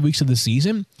 4 or 5 weeks of the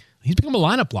season, he's become a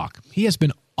lineup block. He has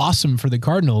been awesome for the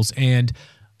Cardinals, and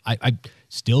I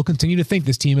still continue to think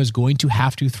this team is going to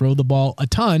have to throw the ball a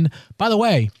ton. By the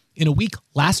way, in a week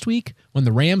last week, when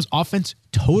the Rams offense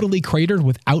totally cratered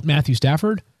without Matthew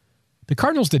Stafford, the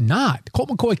Cardinals did not. Colt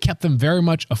McCoy kept them very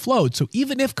much afloat. So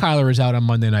even if Kyler is out on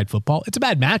Monday Night Football, it's a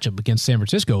bad matchup against San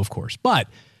Francisco, of course. But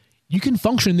you can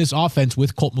function this offense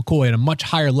with Colt McCoy at a much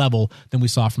higher level than we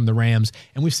saw from the Rams.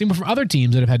 And we've seen it from other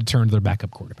teams that have had to turn to their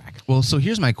backup quarterback. Well, so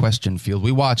here's my question, Field.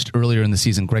 We watched earlier in the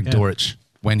season Greg Dortch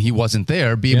when he wasn't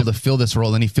there, be able to fill this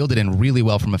role, and he filled it in really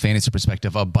well from a fantasy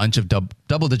perspective. A bunch of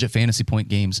double-digit fantasy point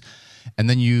games, and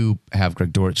then you have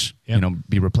Greg Dortch,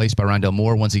 be replaced by Rondale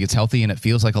Moore once he gets healthy, and it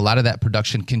feels like a lot of that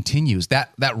production continues. That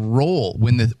role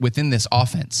within this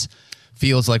offense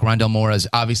feels like Rondale Moore is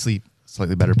obviously a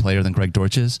slightly better player than Greg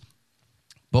Dortch is,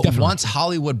 but once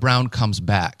Hollywood Brown comes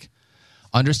back,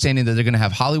 understanding that they're going to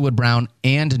have Hollywood Brown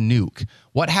and Nuke,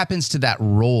 what happens to that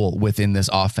role within this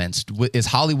offense? Is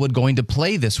Hollywood going to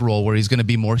play this role where he's going to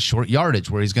be more short yardage,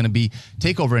 where he's going to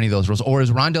take over any of those roles? Or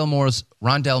is Rondale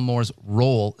Moore's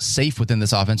role safe within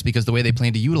this offense because the way they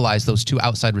plan to utilize those two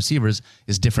outside receivers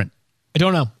is different? I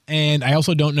don't know. And I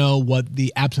also don't know what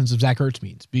the absence of Zach Ertz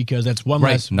means, because that's one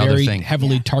less very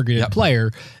heavily targeted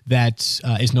player that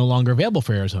is no longer available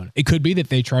for Arizona. It could be that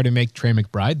they try to make Trey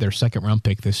McBride their second-round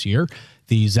pick this year,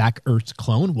 the Zach Ertz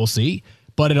clone. We'll see.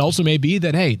 But it also may be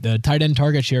that, hey, the tight end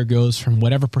target share goes from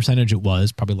whatever percentage it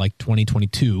was, probably like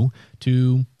 2022,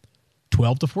 to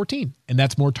 12 to 14. And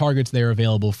that's more targets there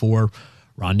available for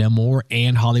Rondale Moore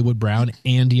and Hollywood Brown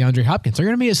and DeAndre Hopkins. They're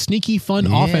going to be a sneaky, fun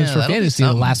offense for fantasy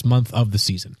the last month of the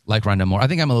season. Like Rondale Moore. I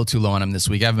think I'm a little too low on him this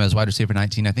week. I have him as wide receiver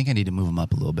 19. I think I need to move him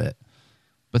up a little bit.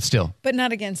 But still. But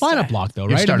not against lineup block, though,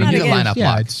 right? He's a lineup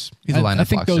block. He's a lineup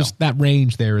block. I think that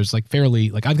range there is like fairly,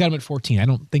 like I've got him at 14. I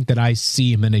don't think that I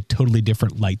see him in a totally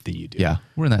different light that you do. Yeah,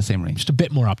 we're in that same range. Just a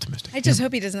bit more optimistic. I just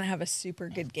hope he doesn't have a super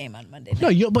good game on Monday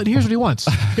night. No, but here's what he wants.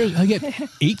 He'll get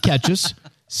 8 catches,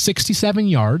 67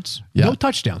 yards, no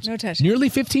touchdowns. No touchdowns. Nearly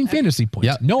 15 fantasy points.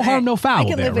 Yep. No harm, no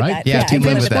foul there, right? Yeah, 15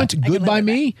 fantasy points, I good by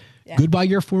me, good by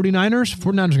your 49ers.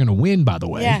 49ers are going to win, by the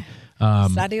way. Yeah.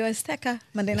 Estadio Azteca,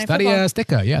 Monday Night Football. Estadio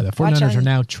Azteca, yeah. The 49ers are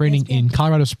now training in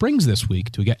Colorado Springs this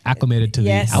week to get acclimated to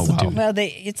the altitude. Well, do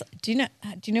you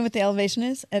know what the elevation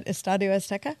is at Estadio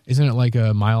Azteca? Isn't it like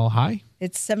a mile high?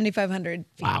 It's 7,500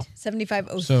 feet. Wow.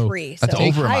 7,503. That's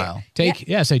over a mile.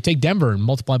 Take Denver and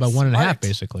multiply by 1.5,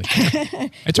 basically.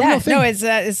 It's a real thing. No,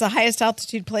 it's the highest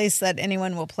altitude place that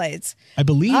anyone will play. I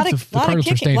believe the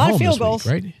Cardinals are staying home this goals.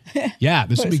 week, right? Yeah,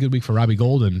 this will be a good week for Robbie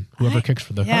Gould and whoever kicks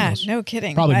for the Cardinals. Yeah, no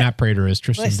kidding. Probably Matt Prater as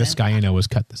Tristan Vizcaino was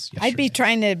cut this yesterday. I'd be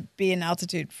trying to be in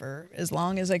altitude for as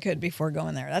long as I could before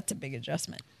going there. That's a big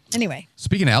adjustment. Anyway.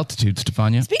 Speaking of altitude,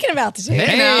 Stefania. Speaking of altitude.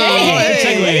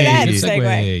 Hey, good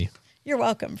segue. You're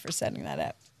welcome for setting that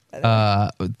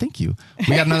up. Thank you.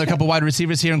 We got another couple wide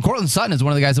receivers here, and Courtland Sutton is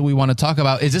one of the guys that we want to talk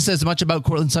about. Is this as much about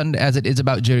Courtland Sutton as it is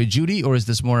about Jerry Jeudy, or is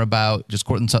this more about just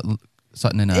Courtland Sutton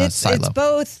in a silo? It's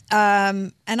both.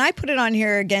 And I put it on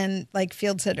here again, like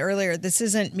Field said earlier. This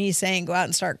isn't me saying go out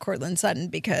and start Courtland Sutton,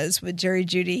 because with Jerry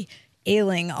Jeudy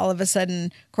ailing, all of a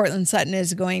sudden Courtland Sutton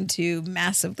is going to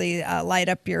massively light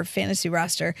up your fantasy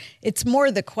roster. It's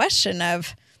more the question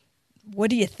of,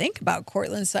 what do you think about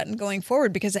Courtland Sutton going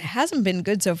forward? Because it hasn't been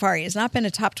good so far. He has not been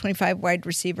a top 25 wide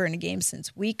receiver in a game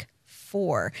since week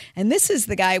 4. And this is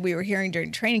the guy we were hearing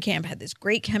during training camp, had this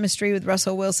great chemistry with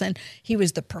Russell Wilson. He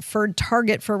was the preferred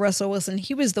target for Russell Wilson.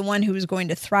 He was the one who was going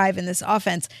to thrive in this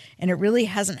offense, and it really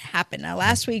hasn't happened. Now,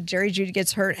 last week, Jerry Jeudy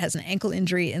gets hurt, has an ankle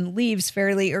injury, and leaves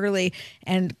fairly early,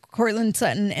 and Courtland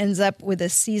Sutton ends up with a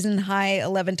season-high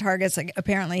 11 targets. Like,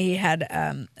 apparently,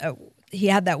 he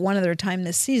had that one other time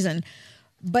this season.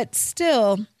 But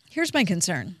still, here's my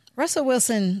concern. Russell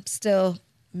Wilson still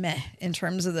meh in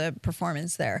terms of the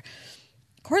performance there.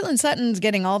 Courtland Sutton's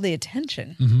getting all the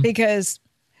attention because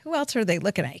who else are they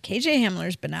looking at? KJ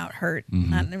Hamler's been out hurt.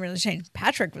 Not really changed.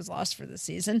 Patrick was lost for the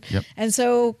season. Yep. And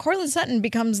so Courtland Sutton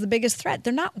becomes the biggest threat.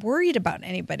 They're not worried about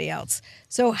anybody else.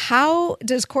 So how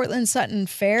does Courtland Sutton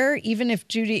fare, even if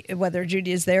whether Jeudy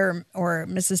is there or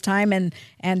misses time? And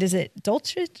is it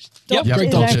Dulcich? Yep, Is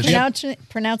Dulcich. I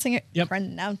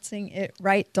pronouncing it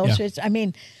right? Dulcich. Yeah. I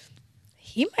mean,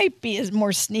 he might be a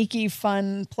more sneaky,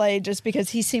 fun play just because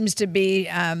he seems to be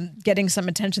getting some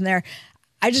attention there.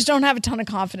 I just don't have a ton of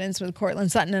confidence with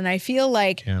Courtland Sutton, and I feel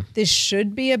like this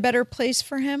should be a better place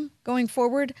for him going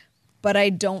forward, but I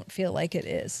don't feel like it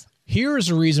is. Here's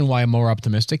a reason why I'm more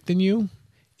optimistic than you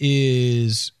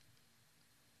is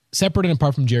separate and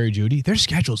apart from Jerry Jeudy, their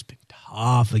schedule's been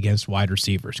tough against wide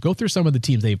receivers. Go through some of the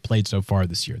teams they've played so far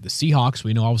this year. The Seahawks,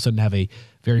 we know all of a sudden have a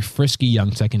very frisky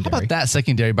young secondary. How about that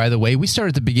secondary, by the way? We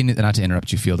started at the beginning, not to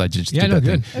interrupt you, Field. I just did that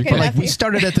good. thing. Okay, but we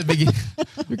started at the beginning.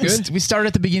 You're good. We started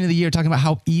at the beginning of the year talking about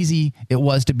how easy it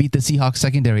was to beat the Seahawks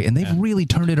secondary, and they've really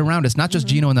turned it around. It's not just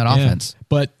Geno in that offense.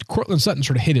 But Courtland Sutton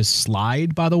sort of hit his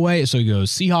slide, by the way. So he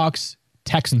goes Seahawks,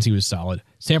 Texans, he was solid.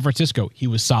 San Francisco, he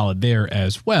was solid there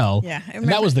as well. Yeah, and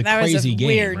that was the crazy game,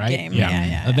 weird right? Game.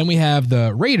 Yeah. And then we have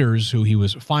the Raiders, who he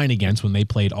was fine against when they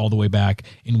played all the way back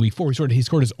in week 4. He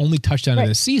scored his only touchdown of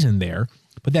the season there.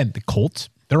 But then the Colts,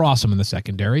 they're awesome in the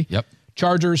secondary. Yep.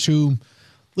 Chargers, who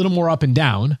little more up and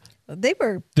down. They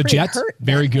were The pretty Jets, hurt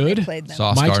very then when they good. played them.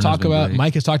 Sauce Gardner's been great.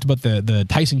 Mike has talked about the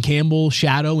Tyson Campbell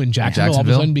shadow in Jacksonville all of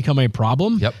a sudden become a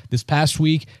problem. Yep. This past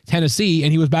week, Tennessee,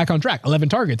 and he was back on track, 11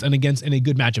 targets and in a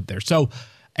good matchup there. So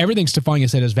everything Stefania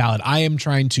said is valid. I am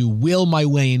trying to will my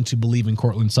way into believing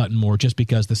Cortland Sutton more just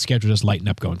because the schedule just lighten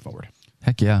up going forward.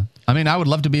 Heck yeah. I mean, I would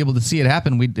love to be able to see it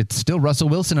happen. It's still Russell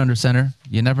Wilson under center.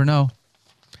 You never know.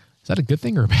 Is that a good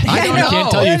thing or a bad thing? I don't know.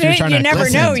 can't tell you if you're trying You to never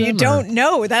listen know. to You him don't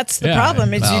know. That's the Yeah,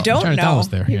 problem. Is well, you don't trying to tell know. us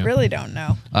there, You yeah. really don't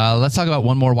know. Let's talk about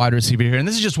one more wide receiver here. And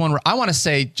this is just one where I want to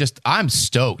say I'm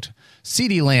stoked.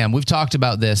 CeeDee Lamb, we've talked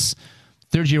about this.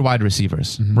 Third-year wide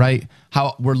receivers, right?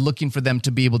 How we're looking for them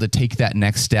to be able to take that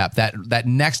next step, that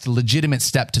next legitimate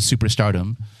step to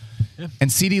superstardom. Yeah.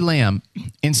 And CeeDee Lamb,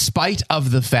 in spite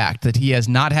of the fact that he has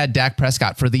not had Dak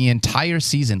Prescott for the entire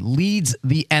season, leads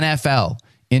the NFL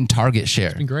in target share.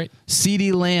 It's been great.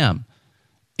 CeeDee Lamb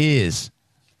is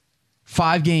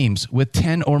 5 games with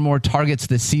 10 or more targets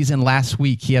this season. Last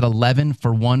week, he had 11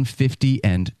 for 150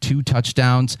 and 2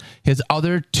 touchdowns. His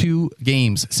other 2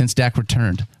 games since Dak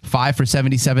returned, 5 for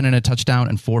 77 and a touchdown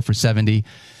and 4 for 70.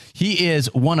 He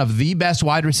is one of the best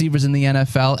wide receivers in the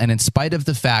NFL, and in spite of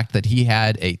the fact that he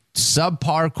had a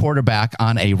subpar quarterback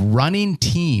on a running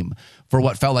team for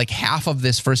what felt like half of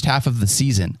this first half of the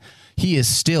season, he is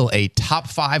still a top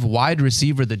 5 wide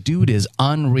receiver. The dude is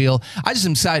unreal. I just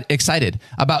am excited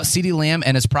about CeeDee Lamb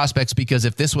and his prospects because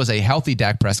if this was a healthy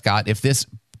Dak Prescott, if this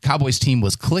Cowboys team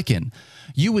was clicking,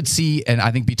 you would see, and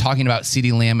I think be talking about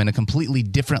CeeDee Lamb in a completely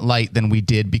different light than we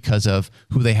did because of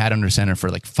who they had under center for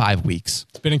like 5 weeks.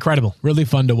 It's been incredible. Really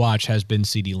fun to watch has been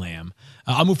CeeDee Lamb.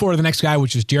 I'll move forward to the next guy,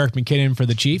 which is Jerick McKinnon for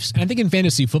the Chiefs. And I think in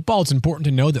fantasy football, it's important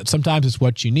to know that sometimes it's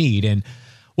what you need. And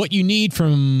what you need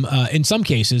from, in some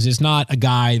cases, is not a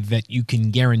guy that you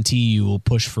can guarantee you will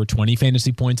push for 20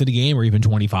 fantasy points in a game or even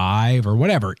 25 or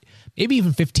whatever, maybe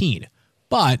even 15.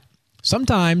 But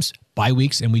sometimes bye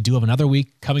weeks, and we do have another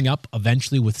week coming up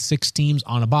eventually with 6 teams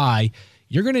on a bye,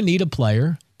 you're going to need a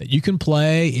player that you can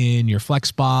play in your flex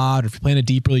spot, or if you're playing a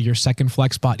deeper, your second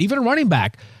flex spot, even a running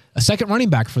back, a second running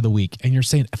back for the week. And you're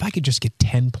saying, if I could just get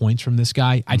 10 points from this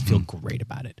guy, I'd feel great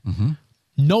about it.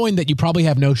 Knowing that you probably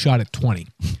have no shot at 20.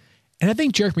 And I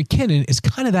think Jerick McKinnon is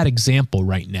kind of that example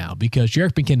right now because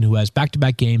Jerick McKinnon, who has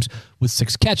back-to-back games with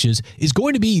 6 catches, is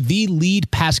going to be the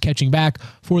lead pass-catching back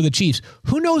for the Chiefs.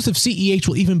 Who knows if CEH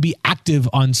will even be active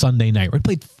on Sunday night? He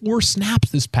played 4 snaps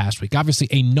this past week. Obviously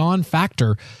a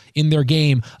non-factor in their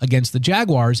game against the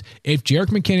Jaguars. If Jerick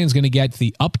McKinnon is going to get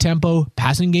the up-tempo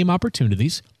passing game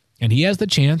opportunities, and he has the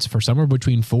chance for somewhere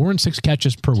between 4 and 6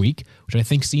 catches per week, which I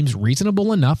think seems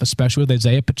reasonable enough, especially with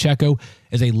Isaiah Pacheco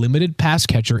as a limited pass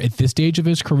catcher at this stage of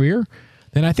his career,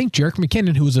 then I think Jerick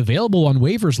McKinnon, who was available on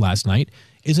waivers last night,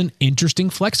 is an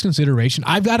interesting flex consideration.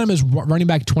 I've got him as running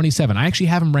back 27. I actually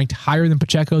have him ranked higher than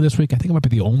Pacheco this week. I think I might be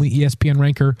the only ESPN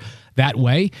ranker that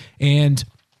way. And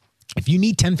if you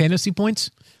need 10 fantasy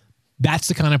points, that's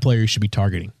the kind of player you should be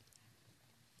targeting.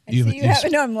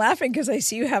 I'm laughing because I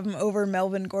see you have him over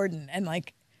Melvin Gordon, and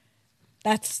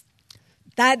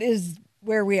that is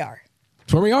where we are.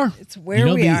 It's where we are. It's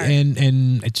where we are.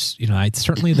 And it's, it's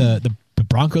certainly the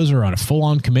Broncos are on a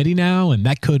full-on committee now, and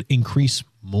that could increase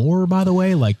more, by the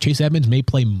way. Like Chase Edmonds may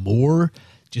play more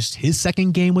just his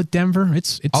second game with Denver.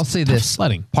 It's I'll say tough this.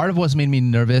 sledding. Part of what's made me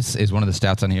nervous is one of the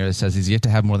stats on here that says he's yet to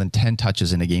have more than 10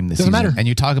 touches in a game this Doesn't season. matter. And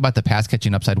you talk about the pass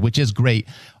catching upside, which is great.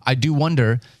 I do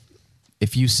wonder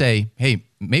if you say, hey,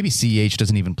 maybe CEH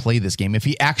doesn't even play this game, if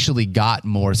he actually got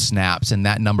more snaps and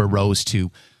that number rose to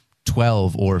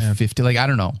 12 or 50, I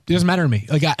don't know. It doesn't matter to me.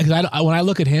 When I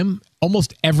look at him,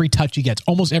 almost every touch he gets,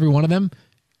 almost every one of them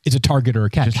is a target or a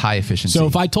catch. Just high efficiency. So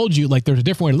if I told you, there's a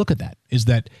different way to look at that, is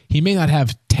that he may not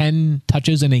have 10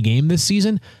 touches in a game this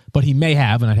season, but he may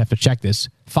have, and I'd have to check this,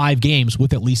 5 games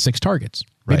with at least 6 targets.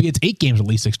 Maybe it's 8 games with at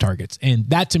least 6 targets. And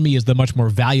that, to me, is the much more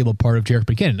valuable part of Jerick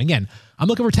McKinnon. Again, I'm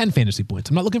looking for 10 fantasy points.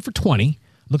 I'm not looking for 20. I'm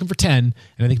looking for 10,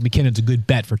 and I think McKinnon's a good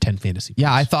bet for 10 fantasy points.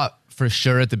 Yeah, I thought for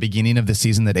sure at the beginning of the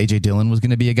season that A.J. Dillon was going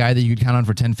to be a guy that you could count on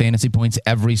for 10 fantasy points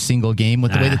every single game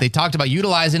with the way that they talked about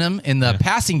utilizing him in the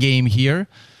passing game here.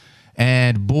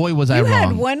 And boy, was I wrong. You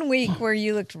had 1 week where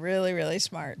you looked really, really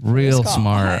smart. Real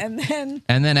smart. And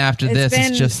then after this,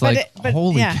 it's just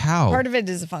holy cow. Part of it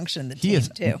is a function of the team,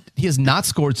 too. He has not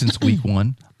scored since week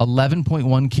 1,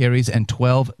 11.1 carries and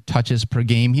 12 touches per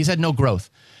game. He's had no growth.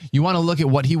 You want to look at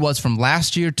what he was from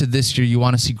last year to this year. You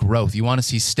want to see growth. You want to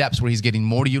see steps where he's getting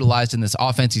more utilized in this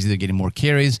offense. He's either getting more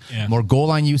carries, more goal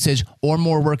line usage, or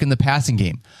more work in the passing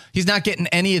game. He's not getting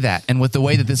any of that. And with the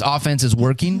way that this offense is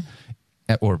working,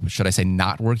 or should I say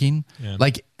not working,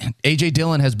 A.J.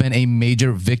 Dillon has been a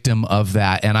major victim of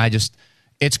that. And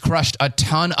It's crushed a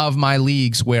ton of my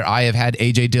leagues where I have had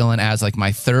A.J. Dillon as like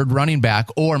my third running back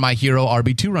or my hero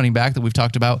RB2 running back that we've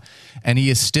talked about. And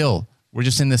he is still, we're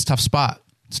just in this tough spot.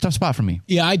 It's a tough spot for me.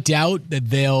 Yeah, I doubt that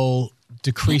they'll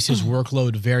decrease his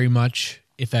workload very much,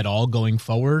 if at all, going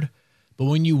forward. But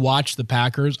when you watch the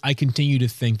Packers, I continue to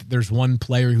think that there's one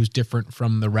player who's different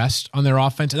from the rest on their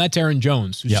offense, and that's Aaron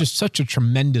Jones, who's just such a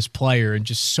tremendous player and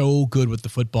just so good with the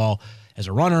football as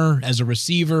a runner, as a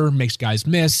receiver, makes guys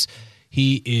miss.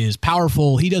 He is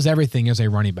powerful. He does everything as a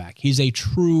running back. He's a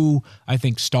true, I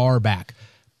think, star back.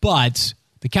 But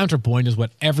the counterpoint is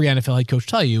what every NFL head coach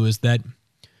tell you is that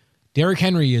Derrick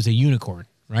Henry is a unicorn,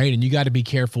 right? And you got to be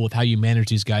careful with how you manage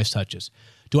these guys' touches.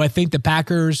 Do I think the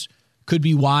Packers could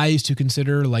be wise to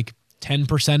consider like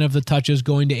 10% of the touches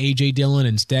going to A.J. Dillon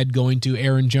instead going to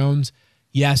Aaron Jones?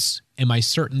 Yes. Am I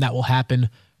certain that will happen?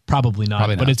 Probably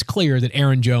not. But it's clear that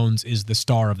Aaron Jones is the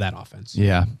star of that offense.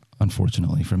 Yeah,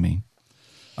 unfortunately for me.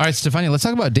 All right, Stefania, let's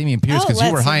talk about Dameon Pierce because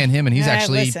you were high on him and he's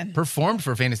actually performed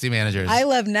for fantasy managers. I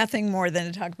love nothing more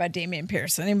than to talk about Dameon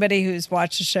Pierce. Anybody who's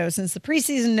watched the show since the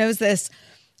preseason knows this.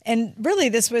 And really,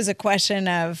 this was a question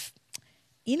of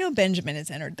Eno Benjamin has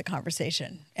entered the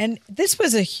conversation. And this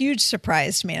was a huge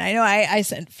surprise to me. And I know I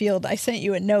sent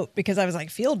you a note because I was like,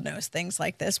 Field knows things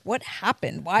like this. What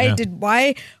happened?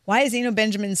 Why is Eno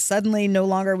Benjamin suddenly no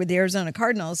longer with the Arizona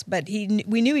Cardinals? But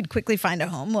we knew he'd quickly find a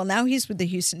home. Well, now he's with the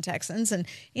Houston Texans, and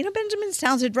Eno Benjamin's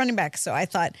talented running back. So I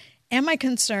thought, am I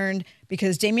concerned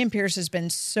because Dameon Pierce has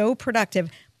been so productive?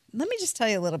 Let me just tell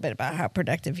you a little bit about how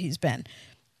productive he's been.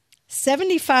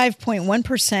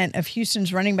 75.1% of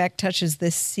Houston's running back touches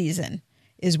this season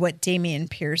is what Dameon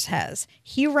Pierce has.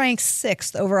 He ranks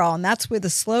 6th overall, and that's with a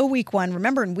slow week 1.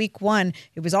 Remember, in week 1,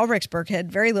 it was all Rex Burkhead,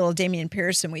 very little Dameon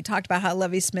Pierce, and we talked about how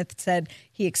Lovie Smith said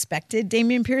he expected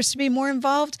Dameon Pierce to be more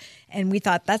involved, and we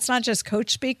thought that's not just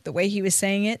coach speak, the way he was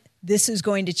saying it. This is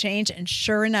going to change, and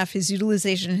sure enough, his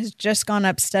utilization has just gone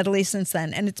up steadily since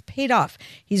then, and it's paid off.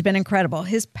 He's been incredible.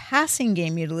 His passing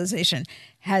game utilization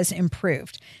has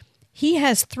improved. He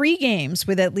has 3 games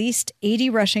with at least 80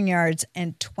 rushing yards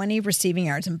and 20 receiving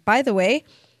yards. And by the way,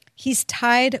 he's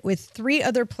tied with 3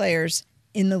 other players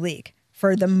in the league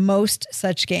for the most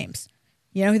such games.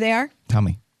 You know who they are? Tell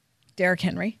me. Derrick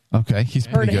Henry. Okay, he's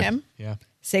pretty good. Heard of him? Yeah.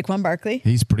 Saquon Barkley.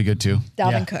 He's pretty good too.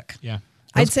 Dalvin Cook. Yeah.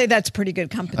 I'd say that's pretty good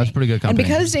company. That's pretty good company. And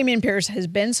because Dameon Pierce has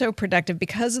been so productive,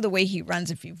 because of the way he runs,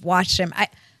 if you've watched him,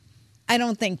 I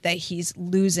don't think that he's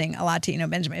losing a lot to Eno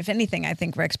Benjamin. If anything, I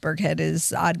think Rex Burkhead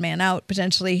is odd man out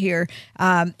potentially here.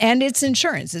 And it's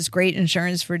insurance. It's great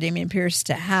insurance for Dameon Pierce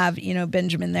to have Eno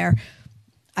Benjamin there.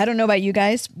 I don't know about you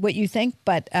guys, what you think,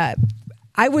 but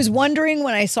I was wondering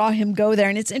when I saw him go there.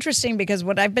 And it's interesting because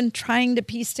what I've been trying to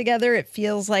piece together, it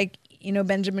feels like Eno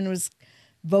Benjamin was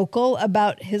vocal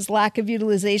about his lack of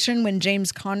utilization when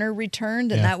James Conner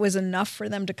returned, and that was enough for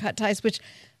them to cut ties, which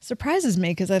surprises me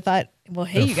because I thought, well,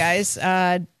 hey, you guys,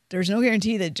 there's no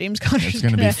guarantee that James Conner is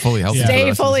going to be fully healthy.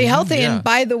 Stay fully healthy. Yeah. And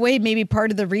by the way, maybe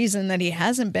part of the reason that he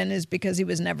hasn't been is because he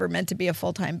was never meant to be a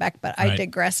full-time back, but I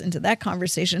digress into that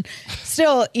conversation.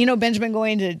 Still, Eno Benjamin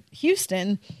going to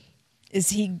Houston,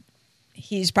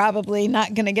 he's probably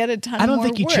not going to get a ton more I don't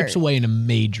think he work. chips away in a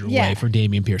major way for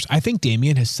Dameon Pierce. I think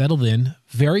Dameon has settled in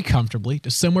very comfortably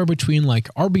to somewhere between like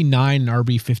RB9 and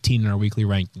RB15 in our weekly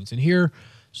rankings. And here,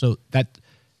 so that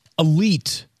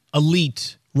elite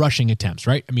rushing attempts,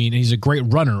 right? I mean, he's a great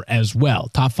runner as well.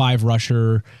 Top 5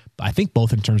 rusher, I think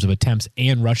both in terms of attempts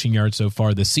and rushing yards so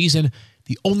far this season.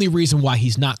 The only reason why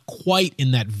he's not quite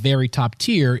in that very top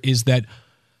tier is that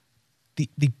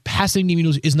the passing game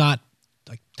is not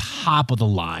like top of the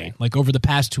line. Like over the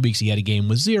past 2 weeks, he had a game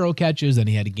with 0 catches, then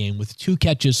he had a game with 2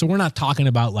 catches. So we're not talking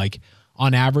about like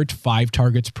on average 5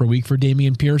 targets per week for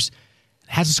Dameon Pierce.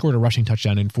 Hasn't scored a rushing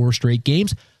touchdown in 4 straight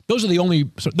games. Those are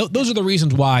the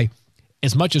reasons why,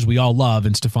 as much as we all love,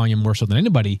 and Stefania more so than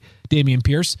anybody, Dameon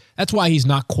Pierce, that's why he's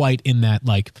not quite in that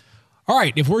like, all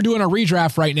right, if we're doing a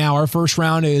redraft right now, our first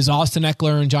round is Austin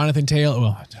Eckler and Jonathan Taylor.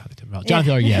 Well, Jonathan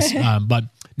Taylor, yes. But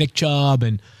Nick Chubb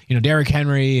and, Derrick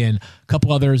Henry and a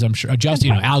couple others, I'm sure. Alex.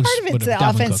 Part of it's the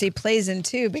offense he plays in,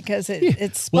 too, because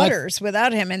it sputters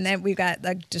without him. And then we've got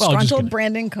like disgruntled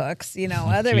Brandon Cooks,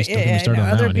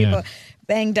 other people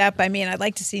banged up. I mean, I'd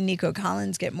like to see Nico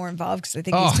Collins get more involved because I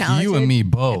think he's talented. You and me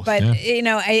both. But,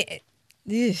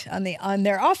 on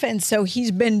their offense, so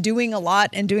he's been doing a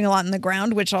lot in the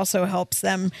ground, which also helps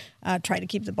them try to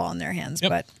keep the ball in their hands. Yep.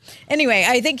 But anyway,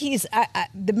 I think he's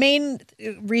the main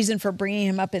reason for bringing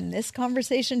him up in this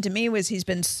conversation to me was he's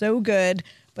been so good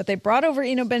but they brought over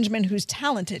Eno Benjamin, who's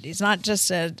talented. He's not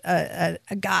just a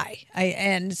guy.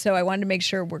 And so I wanted to make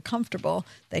sure we're comfortable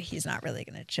that he's not really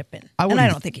going to chip in. And I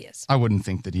don't think he is. I wouldn't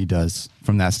think that he does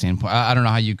from that standpoint. I don't know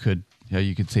how you could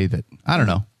say that. I don't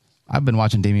know. I've been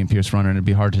watching Dameon Pierce run, and it'd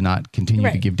be hard to not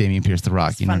continue to give Dameon Pierce the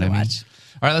rock. You know what I mean?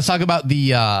 All right, let's talk about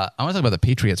I want to talk about the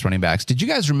Patriots running backs. Did you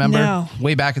guys remember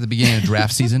way back at the beginning of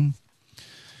draft season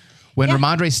when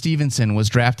Ramondre Stevenson was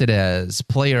drafted as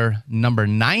player number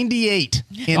 98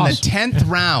 in the 10th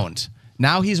round?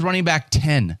 Now he's running back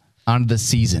 10 on the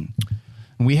season.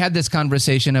 And we had this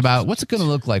conversation about what's it going to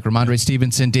look like. Ramondre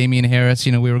Stevenson, Damian Harris,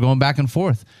 we were going back and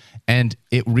forth. And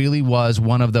it really was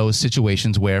one of those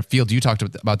situations where, Fields, you talked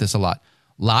about this a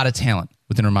lot of talent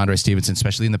within Ramondre Stevenson,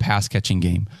 especially in the pass-catching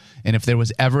game. And if there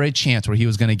was ever a chance where he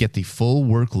was going to get the full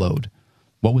workload,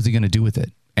 what was he going to do with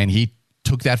it? And he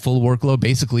took that full workload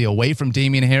basically away from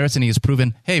Damian Harris, and he has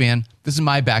proven, hey, man, this is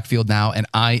my backfield now, and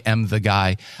I am the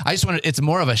guy. I just wanted, it's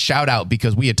more of a shout-out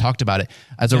because we had talked about it.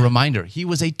 As a reminder, he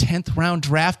was a 10th-round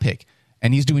draft pick.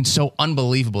 And he's doing so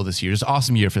unbelievable this year. It's an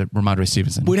awesome year for Ramondre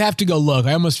Stevenson. We'd have to go look.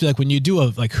 I almost feel like when you do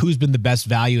who's been the best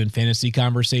value in fantasy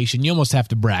conversation, you almost have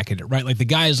to bracket it, right? Like the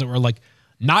guys that were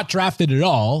not drafted at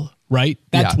all, right?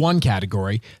 That's one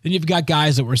category. Then you've got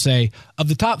guys that were, say, of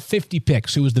the top 50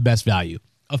 picks, who was the best value?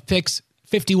 Of picks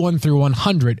 51 through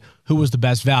 100, who was the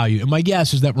best value? And my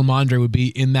guess is that Ramondre would be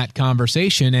in that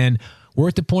conversation. And we're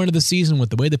at the point of the season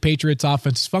with the way the Patriots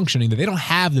offense is functioning that they don't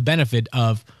have the benefit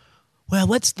of, well,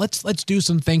 let's do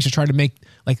some things to try to make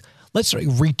let's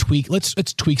retweak.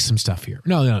 Let's tweak some stuff here.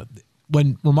 No.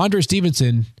 When Ramondre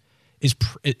Stevenson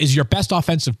is your best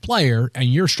offensive player and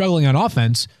you're struggling on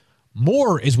offense,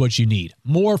 more is what you need.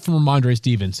 More from Ramondre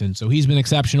Stevenson. So he's been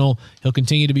exceptional. He'll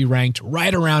continue to be ranked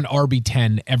right around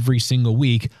RB10 every single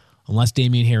week, unless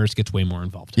Damian Harris gets way more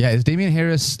involved. Yeah, is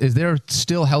there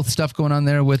still health stuff going on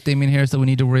there with Damian Harris that we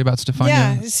need to worry about, Stefania?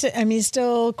 Yeah, I mean, he's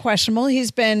still questionable.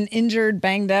 He's been injured,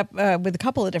 banged up with a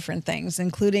couple of different things,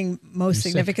 including most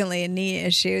significantly a knee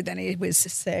issue. Then he was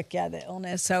sick, the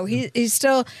illness. So he's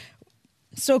still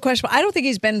questionable. I don't think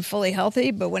he's been fully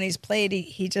healthy, but when he's played,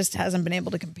 he just hasn't been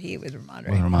able to compete with Ramondre.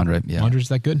 Ramondre's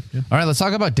that good. Yeah. All right, let's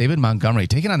talk about David Montgomery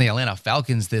taking on the Atlanta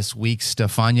Falcons this week,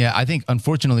 Stefania. I think,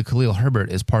 unfortunately, Khalil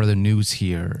Herbert is part of the news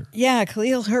here. Yeah,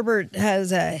 Khalil Herbert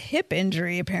has a hip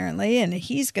injury, apparently, and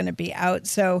he's going to be out.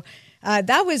 So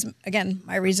that was, again,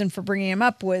 my reason for bringing him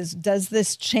up was, does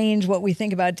this change what we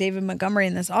think about David Montgomery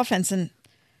in this offense? And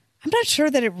I'm not sure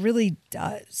that it really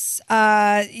does.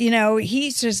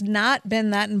 He's just not been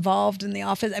that involved in the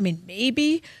offense. I mean,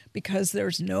 maybe because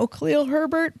there's no Khalil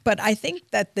Herbert, but I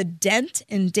think that the dent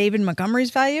in David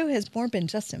Montgomery's value has more been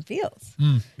Justin Fields.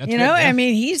 I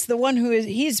mean, he's the one who is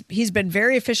he's been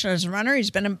very efficient as a runner.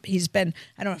 He's been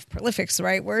I don't know if prolific's the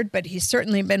right word, but he's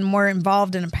certainly been more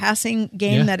involved in a passing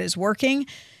game that is working.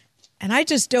 And I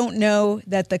just don't know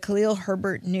that the Khalil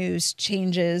Herbert news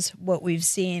changes what we've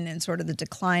seen in sort of the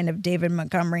decline of David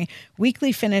Montgomery.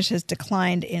 Weekly finish has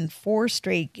declined in 4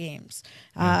 straight games.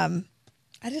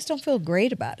 I just don't feel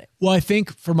great about it. Well, I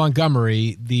think for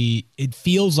Montgomery, it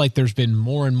feels like there's been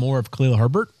more and more of Khalil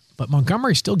Herbert, but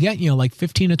Montgomery's still getting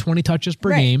 15 to 20 touches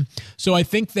per game. So I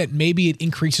think that maybe it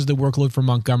increases the workload for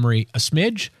Montgomery a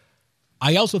smidge.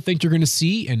 I also think you're going to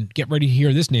see, and get ready to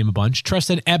hear this name a bunch,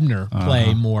 Trestan Ebner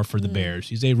play more for the Bears.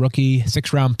 He's a rookie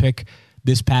 6th-round pick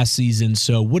this past season,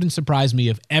 so wouldn't surprise me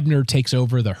if Ebner takes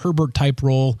over the Herbert-type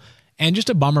role. And just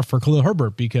a bummer for Khalil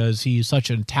Herbert because he's such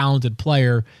a talented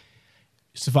player.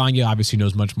 Stefania obviously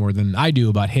knows much more than I do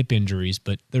about hip injuries,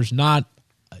 but there's not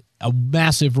a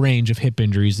massive range of hip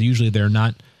injuries. Usually they're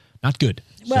not good.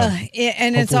 Well,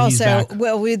 and it's also,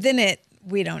 within it,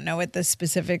 we don't know what the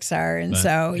specifics are. And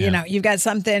you've got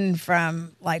something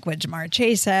from like what Jamar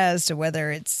Chase has to whether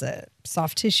it's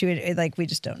soft tissue, we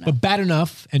just don't know. But bad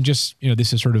enough, and just,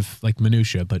 this is sort of like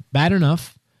minutia, but bad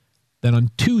enough that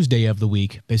on Tuesday of the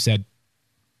week, they said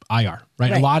IR,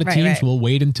 right? A lot of teams will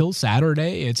wait until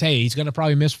Saturday. It's, hey, he's going to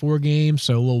probably miss 4 games.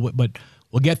 So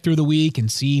we'll get through the week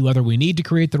and see whether we need to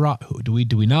create the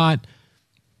do we not?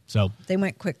 So they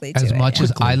went quickly. As much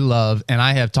as I love, and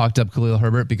I have talked up Khalil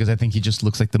Herbert because I think he just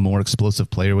looks like the more explosive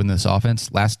player in this offense.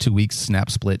 Last 2 weeks,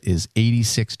 snap split is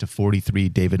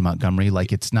 86-43. David Montgomery,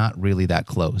 it's not really that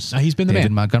close. No, he's been the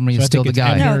David man. Montgomery is still the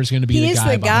guy. Ebner is going to be he is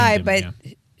the guy, but him,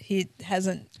 he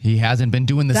hasn't. He hasn't been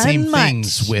doing the same much.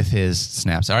 things with his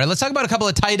snaps. All right, let's talk about a couple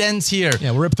of tight ends here.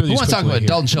 Yeah, we'll rip through these. Who wants to talk about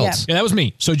Dalton Schultz? Yeah, that was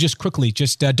me. So just quickly,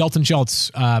 Dalton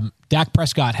Schultz. Dak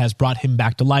Prescott has brought him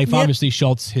back to life. Yep. Obviously,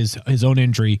 Schultz, his own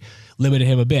injury limited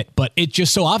him a bit, but it's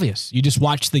just so obvious. You just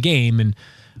watch the game, and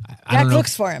I don't Dak know.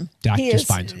 looks for him. Dak He just is-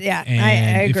 finds him. Yeah, And I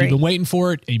if agree. you've been waiting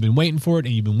for it, and you've been waiting for it,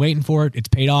 and you've been waiting for it, it's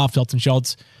paid off. Dalton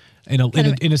Schultz,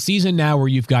 in a season now where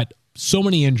you've got so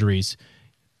many injuries,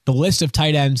 the list of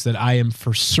tight ends that I am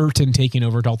for certain taking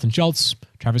over Dalton Schultz,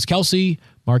 Travis Kelce,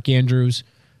 Mark Andrews,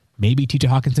 maybe T.J.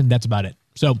 Hawkinson. That's about it.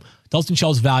 So Dalton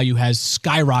Schultz value has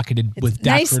skyrocketed with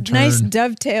Dak's return. Nice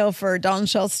dovetail for Dalton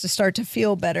Schultz to start to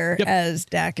feel better Yep. as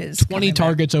Dak is 20 coming back.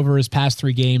 targets over his past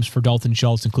 3 games for Dalton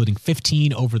Schultz, including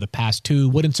 15 over the past 2.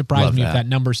 Wouldn't surprise Love me if that. that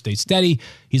number stays steady.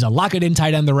 He's a lock-it-in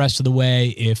tight end the rest of the way.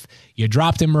 If you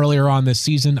dropped him earlier on this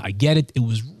season, I get it. It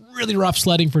was really rough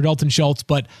sledding for Dalton Schultz,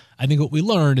 but I think what we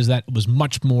learned is that it was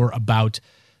much more about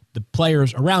the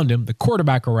players around him, the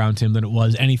quarterback around him, than it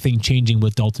was anything changing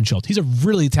with Dalton Schultz. He's a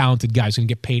really talented guy. He's going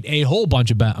to get paid a whole bunch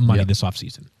of money Yep. this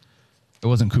offseason. It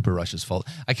wasn't Cooper Rush's fault.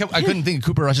 I couldn't think of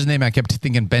Cooper Rush's name. I kept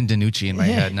thinking Ben DiNucci in my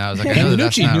head, and I was like, I know Ben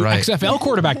that's DiNucci, not new right. XFL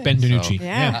quarterback Ben DiNucci.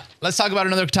 Yeah. Let's talk about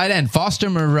another tight end, Foster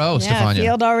Moreau. Yeah, Stefania.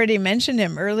 Field already mentioned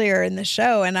him earlier in the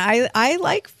show, and I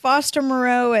like Foster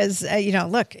Moreau as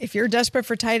look, if you're desperate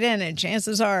for tight end, and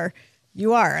chances are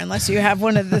you are, unless you have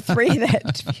one of the 3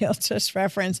 that Field just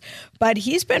referenced. But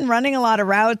he's been running a lot of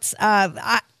routes.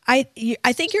 I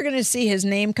think you're going to see his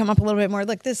name come up a little bit more.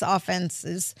 Look, this offense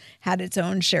has had its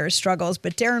own share of struggles,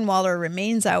 but Darren Waller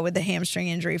remains out with a hamstring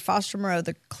injury. Foster Moreau,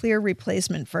 the clear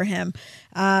replacement for him.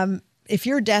 If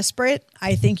you're desperate,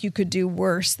 I think you could do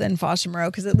worse than Foster Moreau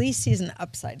because at least he's an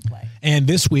upside play. And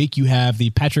this week you have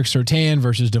the Patrick Surtain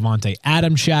versus Devontae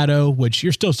Adams shadow, which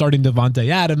you're still starting Devontae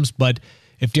Adams, but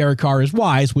if Derek Carr is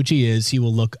wise, which he is, he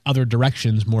will look other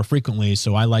directions more frequently.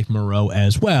 So I like Moreau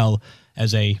as well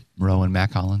as a Moreau and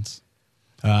Matt Collins.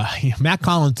 Matt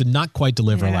Collins did not quite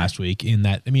deliver Yeah. last week in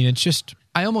that. I mean, it's just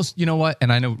I almost, you know what? And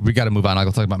I know we got to move on. I'll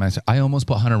go talk about my. I almost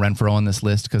put Hunter Renfrow on this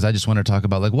list because I just want to talk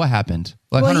about like what happened.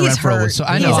 Like Well, Hunter he's Renfrow hurt. was so.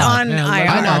 I He's know. on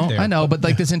Yeah, IR. I know. But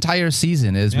like this entire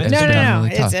season is. Yeah. it's No, been no.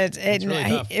 really tough. really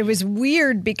tough. It was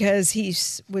weird because he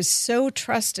was so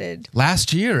trusted.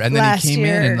 Last year, and then Last he came in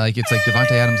year. and like it's like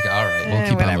Devontae Adams. All right, we'll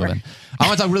keep on whatever. moving. I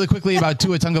want to talk really quickly about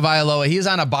Tua Tagovailoa. He is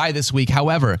on a bye this week.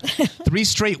 However, 3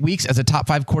 straight weeks as a top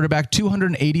 5 quarterback,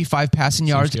 285 passing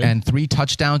yards good. and 3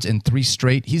 touchdowns in 3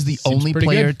 straight. He's the Seems only pretty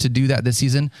player good. to do that this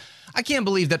season. I can't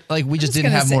believe that like we just was didn't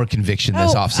gonna have say- more conviction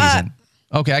this Oh, offseason.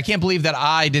 Okay, I can't believe that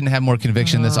I didn't have more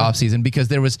conviction this offseason because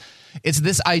it's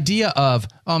this idea of,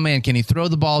 oh man, can he throw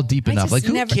the ball deep enough? just Like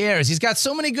who never- cares? He's got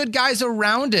so many good guys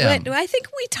around him. But I think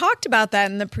we talked about that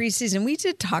in the preseason. We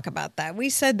did talk about that. We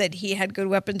said that he had good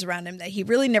weapons around him, that he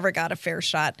really never got a fair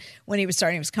shot when he was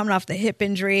starting. He was coming off the hip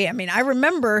injury. I mean, I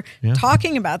remember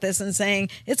talking about this and saying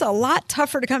it's a lot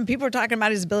tougher to come. People were talking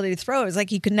about his ability to throw. It was like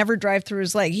he could never drive through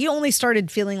his leg. He only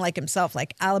started feeling like himself,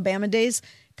 like Alabama days,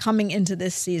 coming into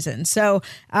this season. So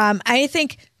I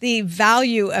think the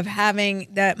value of having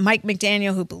that Mike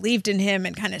McDaniel who believed in him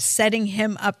and kind of setting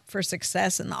him up for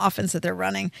success in the offense that they're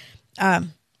running.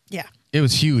 Yeah. It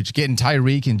was huge. Getting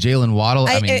Tyreek and Jalen Waddle.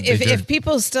 I mean, if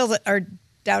people still are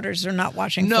doubters are not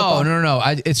watching football. No.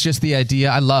 It's just the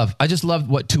idea. I just love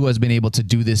what Tua has been able to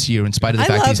do this year, in spite of the I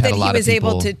fact love he's had that a lot he was of people.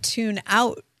 able to tune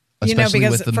out, especially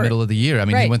because with the middle of the year. I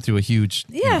mean, he Right. went through a huge,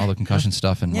 Yeah. all the concussion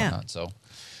stuff and Yeah. whatnot. So, all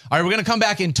right, we're going to come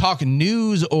back and talk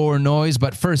news or noise.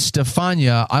 But first,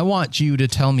 Stefania, I want you to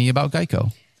tell me about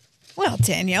Geico. Well,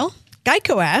 Danielle,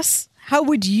 Geico asks, how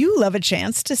would you love a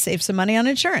chance to save some money on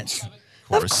insurance?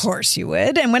 Of course you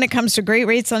would. And when it comes to great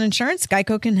rates on insurance,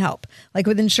 Geico can help. Like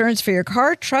with insurance for your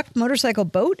car, truck, motorcycle,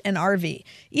 boat, and RV.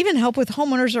 Even help with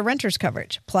homeowners or renters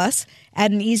coverage. Plus,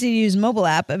 add an easy-to-use mobile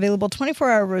app, available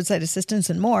 24-hour roadside assistance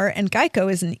and more, and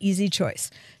Geico is an easy choice.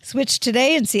 Switch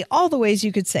today and see all the ways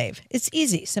you could save. It's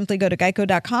easy. Simply go to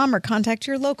geico.com or contact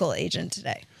your local agent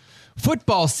today.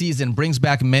 Football season brings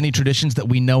back many traditions that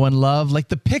we know and love, like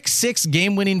the pick six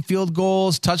game-winning field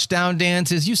goals, touchdown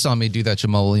dances. You saw me do that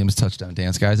Jamal Williams touchdown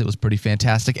dance, guys. It was pretty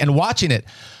fantastic. And watching it,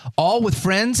 all with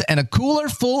friends and a cooler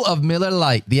full of Miller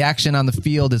Lite. The action on the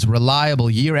field is reliable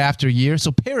year after year,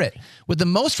 so pair it with the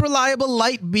most reliable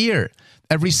light beer.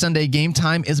 Every Sunday game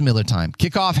time is Miller time.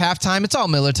 Kickoff, halftime, it's all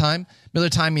Miller time. Miller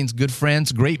time means good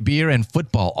friends, great beer, and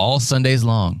football all Sundays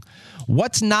long.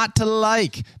 What's not to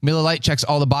like? Miller Lite checks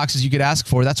all the boxes you could ask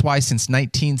for. That's why since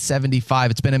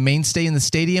 1975, it's been a mainstay in the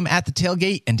stadium, at the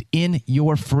tailgate, and in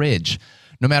your fridge.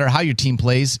 No matter how your team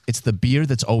plays, it's the beer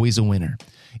that's always a winner.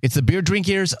 It's the Beer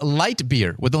Drinkers Light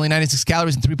Beer with only 96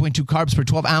 calories and 3.2 carbs per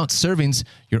 12-ounce servings.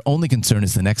 Your only concern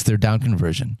is the next third down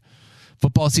conversion.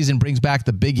 Football season brings back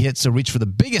the big hits, so reach for the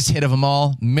biggest hit of them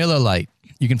all, Miller Lite.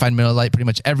 You can find Miller Lite pretty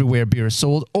much everywhere beer is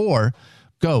sold, or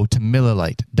go to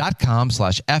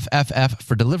MillerLite.com/FFF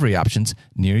for delivery options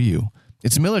near you.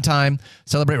 It's Miller time.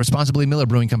 Celebrate responsibly. Miller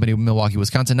Brewing Company of Milwaukee,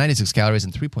 Wisconsin. 96 calories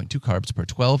and 3.2 carbs per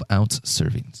 12-ounce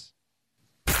servings.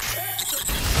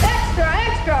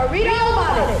 Extra, read all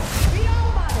about it.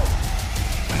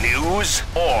 News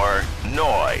or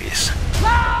noise?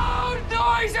 Loud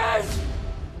noises!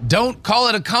 Don't call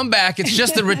it a comeback. It's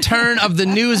just the return of the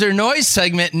news or noise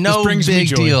segment. No brings me big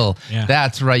joy. deal. Yeah.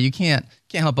 That's right. You can't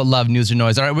help but love news or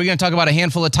noise. All right, we're going to talk about a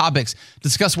handful of topics,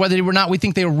 discuss whether or not we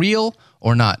think they're real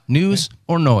or not. News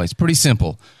or noise. Pretty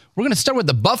simple. We're going to start with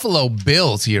the Buffalo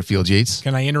Bills here, Field Yates.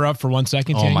 Can I interrupt for 1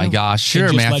 second? Oh, my Daniel? gosh. Sure,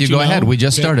 And just Matthew. let you Go ahead. We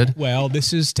just started. Well,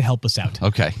 this is to help us out.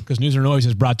 Okay. Because News or Noise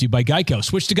is brought to you by Geico.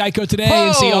 Switch to Geico today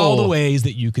and see all the ways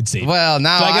that you could save. Well,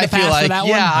 now Do I get a I feel pass for like, that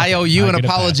yeah, one? I owe you I an get a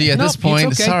pass. apology at Nope, this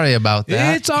point. it's okay. Sorry about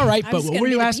that. It's all right, I but was what gonna were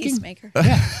be you the asking? peacemaker.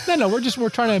 No, we're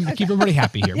trying to keep everybody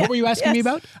happy here. What were you asking me Yes.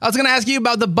 about? I was going to ask you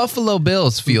about the Buffalo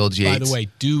Bills, Field Yates. By the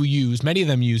way, many of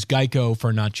them use Geico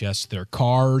for not just their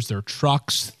cars, their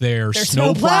trucks, their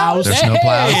snowplows. Their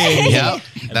snowplows. Hey! Yep,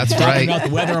 that's Talking right. about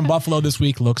the weather in Buffalo this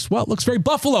week looks very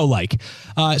Buffalo-like.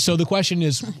 So the question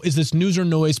is this news or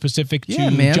noise specific to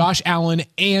Yeah, man. Josh Allen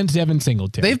and Devin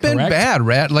Singletary? They've been correct? bad,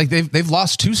 Rat. Like they've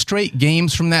lost 2 straight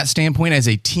games from that standpoint as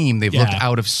a team. They've looked Yeah.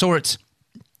 out of sorts.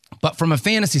 But from a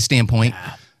fantasy standpoint, is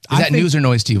I that think- news or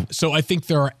noise to you? So I think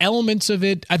there are elements of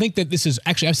it. I think that this is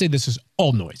actually, I say this is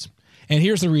all noise. And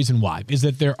here's the reason why, is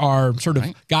that there are sort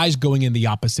of guys going in the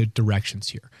opposite directions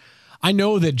here. I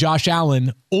know that Josh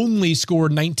Allen only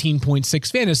scored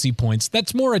 19.6 fantasy points.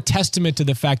 That's more a testament to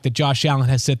the fact that Josh Allen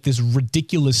has set this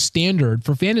ridiculous standard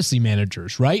for fantasy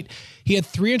managers, right? He had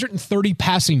 330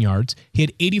 passing yards. He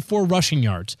had 84 rushing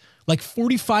yards. Like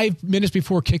 45 minutes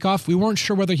before kickoff, we weren't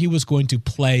sure whether he was going to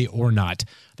play or not.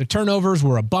 The turnovers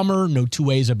were a bummer. No two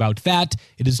ways about that.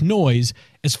 It is noise.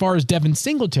 As far as Devin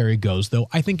Singletary goes, though,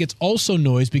 I think it's also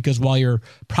noise because while you're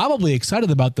probably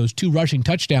excited about those 2 rushing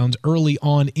touchdowns early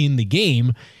on in the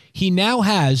game, he now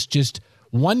has just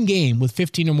one game with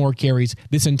 15 or more carries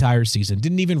this entire season.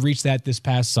 Didn't even reach that this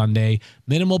past Sunday.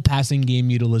 Minimal passing game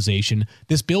utilization.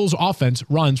 This Bills offense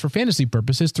runs for fantasy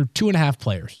purposes through 2.5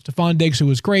 players. Stephon Diggs, who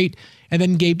was great, and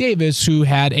then Gabe Davis, who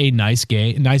had a nice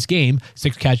game,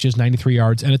 6 catches, 93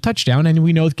 yards, and a touchdown. And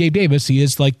we know with Gabe Davis, he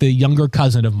is like the younger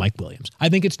cousin of Mike Williams. I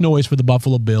think it's noise for the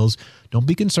Buffalo Bills. Don't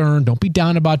be concerned. Don't be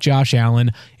down about Josh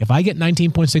Allen. If I get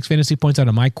 19.6 fantasy points out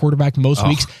of my quarterback most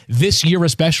weeks, this year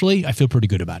especially, I feel pretty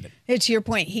good about it. Hey, to your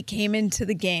point, he came into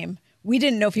the game. We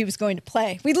didn't know if he was going to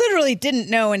play. We literally didn't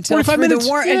know until 45 through minutes, the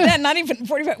war. yeah. Not even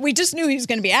 45. We just knew he was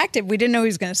going to be active. We didn't know he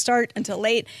was going to start until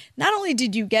late. Not only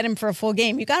did you get him for a full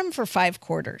game, you got him for 5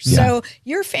 quarters. Yeah. So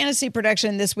your fantasy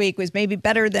production this week was maybe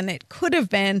better than it could have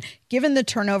been given the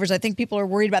turnovers. I think people are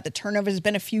worried about the turnovers. There's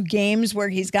been a few games where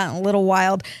he's gotten a little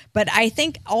wild. But I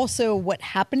think also what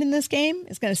happened in this game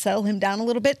is going to settle him down a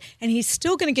little bit. And he's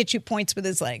still going to get you points with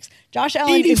his legs. Josh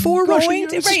Allen 84 is rushing going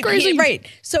yards. to, This is crazy. right.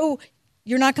 So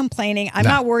you're not complaining. I'm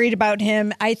not worried about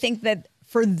him. I think that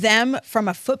for them, from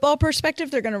a football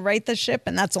perspective, they're going to right the ship,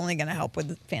 and that's only going to help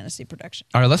with fantasy production.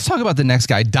 All right, let's talk about the next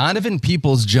guy, Donovan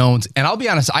Peoples-Jones. And I'll be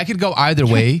honest, I could go either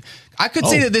way. I could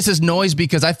say that this is noise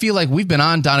because I feel like we've been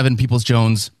on Donovan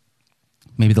Peoples-Jones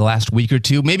maybe the last week or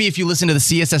two. Maybe if you listen to the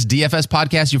CSS DFS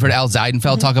podcast, you've heard Al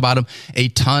Zeidenfeld talk about him a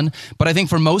ton. But I think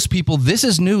for most people, this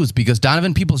is news because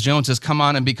Donovan Peoples-Jones has come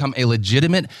on and become a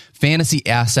legitimate fantasy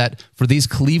asset for these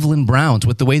Cleveland Browns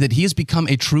with the way that he has become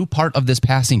a true part of this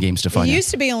passing game, Stefania. He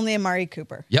used to be only Amari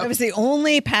Cooper. Yep. That was the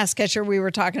only pass catcher we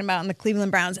were talking about in the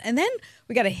Cleveland Browns. And then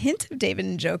we got a hint of David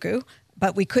Njoku,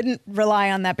 but we couldn't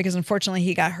rely on that because unfortunately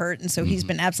he got hurt, and so he's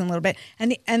been absent a little bit.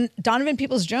 And Donovan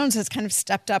Peoples-Jones has kind of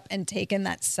stepped up and taken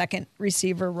that second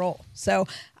receiver role. So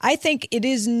I think it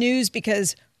is news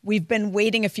because we've been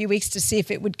waiting a few weeks to see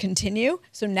if it would continue.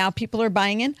 So now people are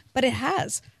buying in, but it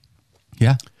has.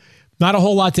 Yeah. Not a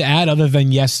whole lot to add other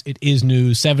than, yes, it is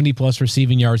news. 70-plus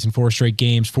receiving yards in 4 straight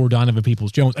games for Donovan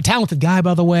Peoples-Jones. A talented guy,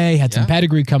 by the way. Had some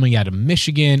pedigree coming out of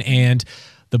Michigan. And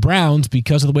the Browns,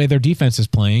 because of the way their defense is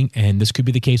playing, and this could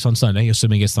be the case on Sunday,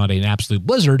 assuming it's not an absolute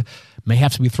blizzard, may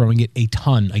have to be throwing it a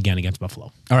ton again against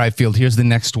Buffalo. All right, Field, here's the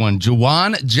next one.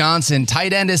 Juwan Johnson,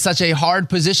 tight end is such a hard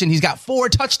position. He's got 4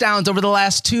 touchdowns over the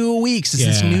last 2 weeks. Is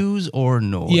this news or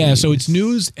noise? Yeah, so it's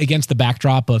news against the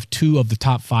backdrop of 2 of the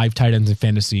top 5 tight ends in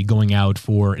fantasy going out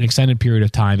for an extended period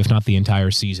of time, if not the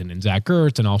entire season, and Zach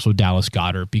Ertz and also Dallas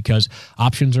Goedert, because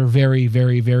options are very,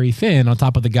 very, very thin on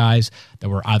top of the guys that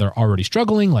were either already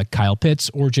struggling, like Kyle Pitts,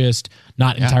 or just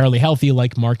not entirely healthy,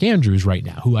 like Mark Andrews right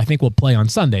now, who I think will play on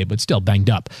Sunday, but still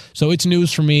banged up. So it's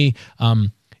news for me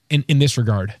in this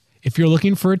regard. if you're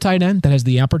looking for a tight end that has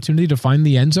the opportunity to find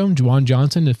the end zone, Juwan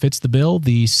Johnson, it fits the bill.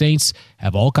 The Saints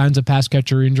have all kinds of pass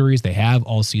catcher injuries. They have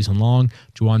all season long.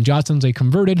 Juwan Johnson's a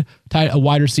converted a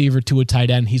wide receiver to a tight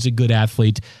end. He's a good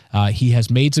athlete. He has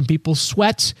made some people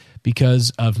sweat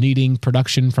because of needing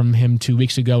production from him 2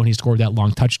 weeks ago, and he scored that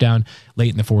long touchdown late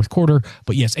in the fourth quarter.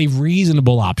 But yes, a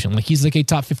reasonable option. Like, he's like a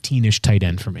top 15-ish tight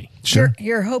end for me. Sure.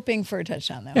 You're hoping for a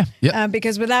touchdown, though. Yeah. Yep.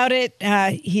 Because without it,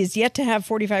 he's yet to have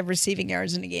 45 receiving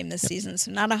yards in a game this season.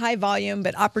 So not a high volume,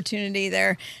 but opportunity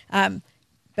there.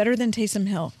 Better than Taysom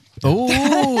Hill. Oh,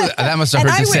 that must have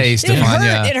And hurt to say,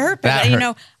 Stefania. It hurt, That but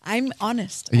hurt. I'm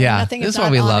honest. Yeah, Nothing this is is why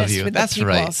not we love honest you. with That's the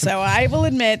people. right. So I will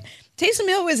admit, Taysom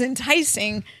Hill was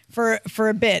enticing for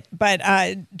a bit, but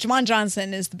Juwan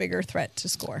Johnson is the bigger threat to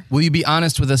score. Will you be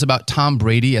honest with us about Tom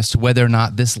Brady as to whether or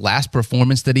not this last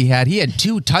performance that he had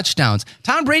 2 touchdowns.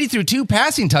 Tom Brady threw 2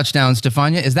 passing touchdowns,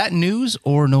 Stefania. Is that news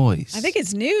or noise? I think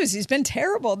it's news. He's been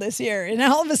terrible this year. And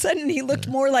all of a sudden, he looked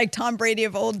more like Tom Brady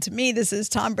of old to me. This is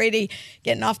Tom Brady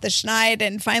getting off the schneid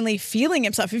and finally feeling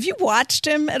himself. If you watched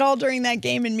him at all during that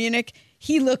game in Munich,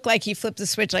 he looked like he flipped the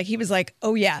switch. Like, he was like,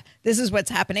 oh, yeah, this is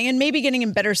what's happening. And maybe getting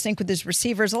in better sync with his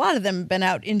receivers. A lot of them have been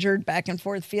out injured back and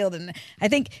forth field. And I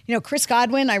think, Chris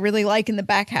Godwin, I really like in the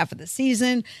back half of the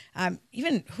season.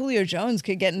 Even Julio Jones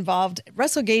could get involved.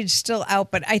 Russell Gage still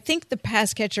out. But I think the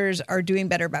pass catchers are doing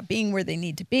better about being where they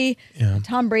need to be. Yeah.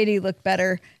 Tom Brady looked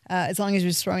better. As long as he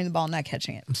was throwing the ball, not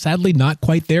catching it. Sadly, not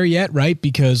quite there yet, right?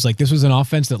 Because this was an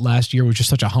offense that last year was just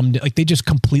such a hummed. They just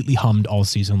completely hummed all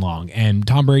season long. And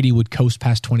Tom Brady would coast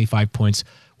past 25 points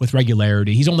with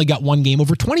regularity. He's only got one game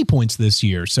over 20 points this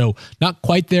year. So not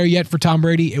quite there yet for Tom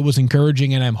Brady. It was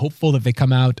encouraging, and I'm hopeful that they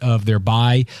come out of their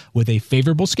bye with a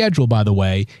favorable schedule, by the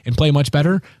way, and play much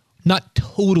better. Not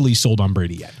totally sold on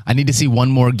Brady yet. I need to see one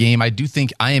more game. I do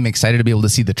think I am excited to be able to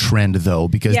see the trend, though,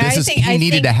 because he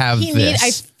needed to have this.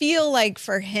 I feel like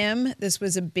for him, this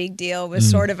was a big deal. It was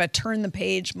sort of a turn the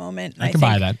page moment. I can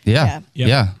buy that.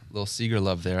 Yeah. Little Seager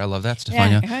love there. I love that,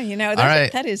 Stefania. Yeah,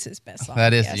 that is his best song.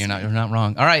 That is. You're not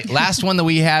wrong. All right, last one that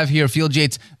we have here, Field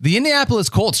Yates. The Indianapolis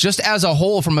Colts, just as a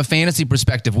whole from a fantasy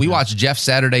perspective, we watched Jeff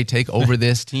Saturday take over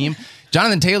this team.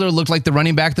 Jonathan Taylor looked like the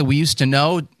running back that we used to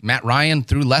know. Matt Ryan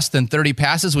threw less than 30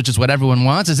 passes, which is what everyone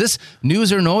wants. Is this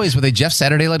news or noise with a Jeff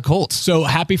Saturday-led Colts? So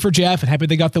happy for Jeff and happy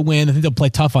they got the win. I think they'll play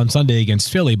tough on Sunday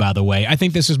against Philly, by the way. I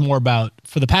think this is more about,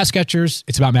 for the pass catchers,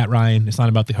 it's about Matt Ryan. It's not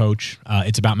about the coach.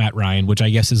 It's about Matt Ryan, which I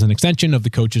guess is an extension of the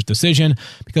coach's decision,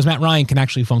 because Matt Ryan can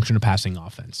actually function a passing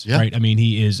offense, right? I mean,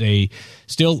 he is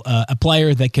still a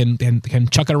player that can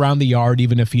chuck it around the yard,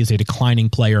 even if he is a declining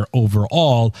player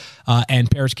overall.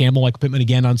 And Paris Campbell, like Pittman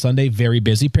again on Sunday, very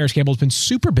busy. Paris Campbell's been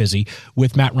super busy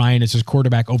with Matt Ryan as his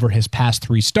quarterback over his past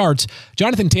 3 starts.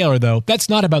 Jonathan Taylor, though, that's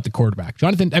not about the quarterback.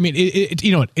 Jonathan, I mean,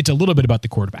 it's a little bit about the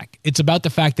quarterback. It's about the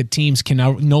fact that teams can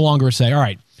now no longer say, all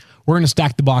right, we're going to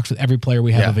stack the box with every player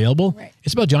we have available. Right.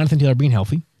 It's about Jonathan Taylor being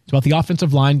healthy. It's about the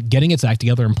offensive line getting its act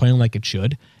together and playing like it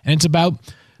should. And it's about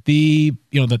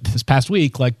this past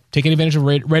week, like taking advantage of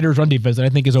Raiders' run defense that I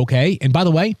think is okay. And by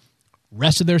the way,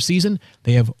 rest of their season,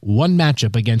 they have one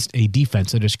matchup against a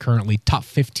defense that is currently top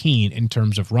 15 in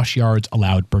terms of rush yards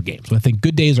allowed per game. So I think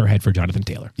good days are ahead for Jonathan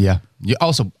Taylor. Yeah.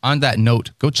 Also, on that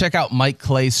note, go check out Mike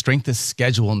Clay's Strength of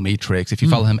Schedule Matrix. If you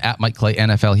follow him at Mike Clay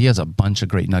NFL, he has a bunch of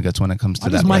great nuggets when it comes to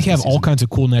that. Does Mike have all kinds of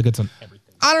cool nuggets on everything?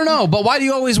 I don't know, but why do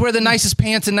you always wear the nicest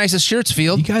pants and nicest shirts,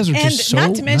 Field? You guys are just so nice.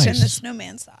 And not to mention the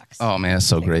snowman socks. Oh, man, that's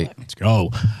so great. Let's go.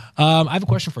 I have a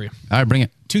question for you. All right, bring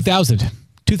it. 2000,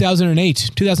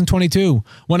 2008, 2022.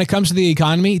 When it comes to the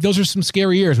economy, those are some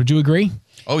scary years. Would you agree?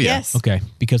 Oh, yeah. Yes. Okay,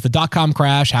 because the dot-com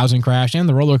crash, housing crash, and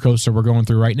the roller coaster we're going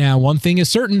through right now, one thing is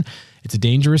certain, it's a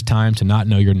dangerous time to not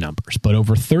know your numbers. But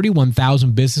over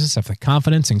 31,000 businesses have the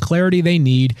confidence and clarity they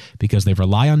need because they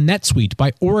rely on NetSuite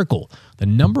by Oracle, the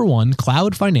 #1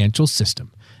 cloud financial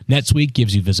system. NetSuite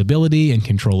gives you visibility and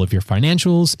control of your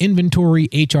financials, inventory,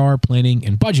 HR, planning,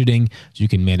 and budgeting so you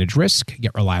can manage risk,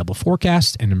 get reliable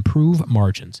forecasts, and improve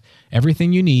margins.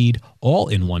 Everything you need, all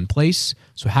in one place.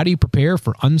 So how do you prepare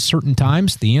for uncertain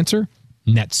times? The answer?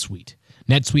 NetSuite.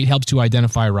 NetSuite helps you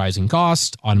identify rising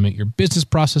costs, automate your business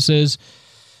processes,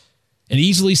 and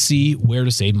easily see where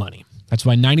to save money. That's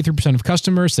why 93% of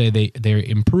customers say they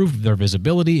improved their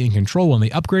visibility and control when they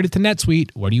upgraded to NetSuite.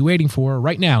 What are you waiting for?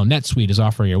 Right now, NetSuite is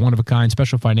offering a one-of-a-kind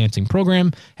special financing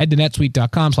program. Head to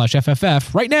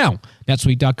netsuite.com/FFF right now.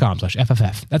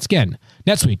 netsuite.com/FFF. That's again,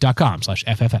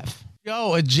 netsuite.com/FFF.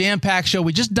 Yo, a jam-packed show.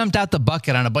 We just dumped out the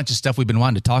bucket on a bunch of stuff we've been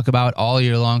wanting to talk about all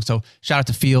year long. So shout out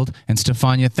to Field and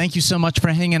Stefania. Thank you so much for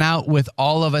hanging out with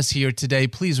all of us here today.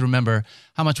 Please remember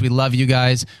how much we love you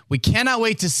guys. We cannot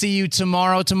wait to see you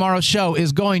tomorrow. Tomorrow's show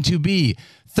is going to be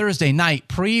Thursday night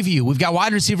preview. We've got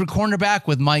wide receiver cornerback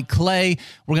with Mike Clay.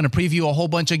 We're going to preview a whole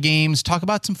bunch of games, talk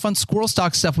about some fun Squirrel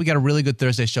Stock stuff. We got a really good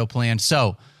Thursday show planned.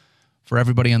 So for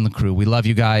everybody on the crew, we love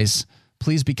you guys.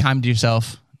 Please be kind to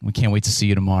yourself. We can't wait to see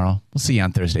you tomorrow. We'll see you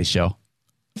on Thursday's show.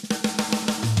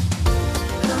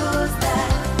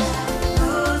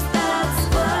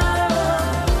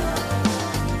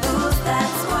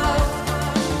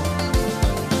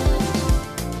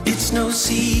 It's no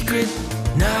secret,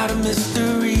 not a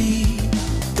mystery.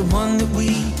 The one that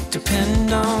we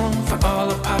depend on for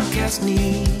all our podcast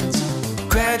needs.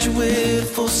 Graduate,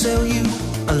 Full Sail U,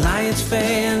 Alliance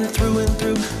fan through and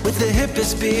through. With the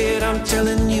hippest beard, I'm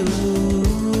telling you,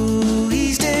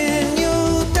 he's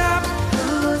Daniel Dopp.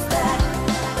 Who's that?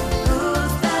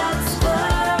 Who's that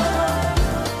squirrel?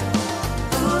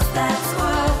 Who's that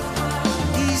squirrel?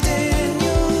 He's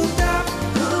Daniel Dopp.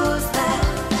 Who's that?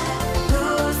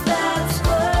 Who's that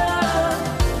squirrel?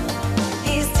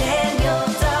 He's Daniel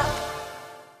Dopp.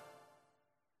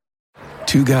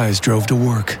 Two guys drove to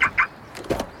work.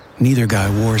 Neither guy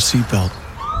wore a seatbelt.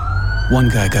 One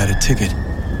guy got a ticket.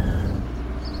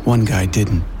 One guy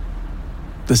didn't.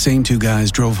 The same two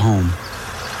guys drove home.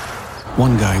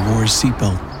 One guy wore his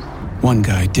seatbelt. One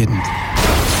guy didn't.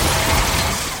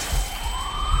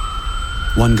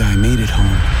 One guy made it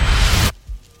home.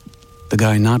 The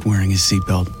guy not wearing his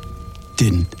seatbelt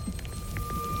didn't.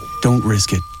 Don't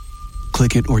risk it.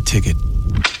 Click it or ticket.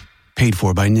 Paid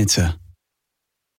for by NHTSA.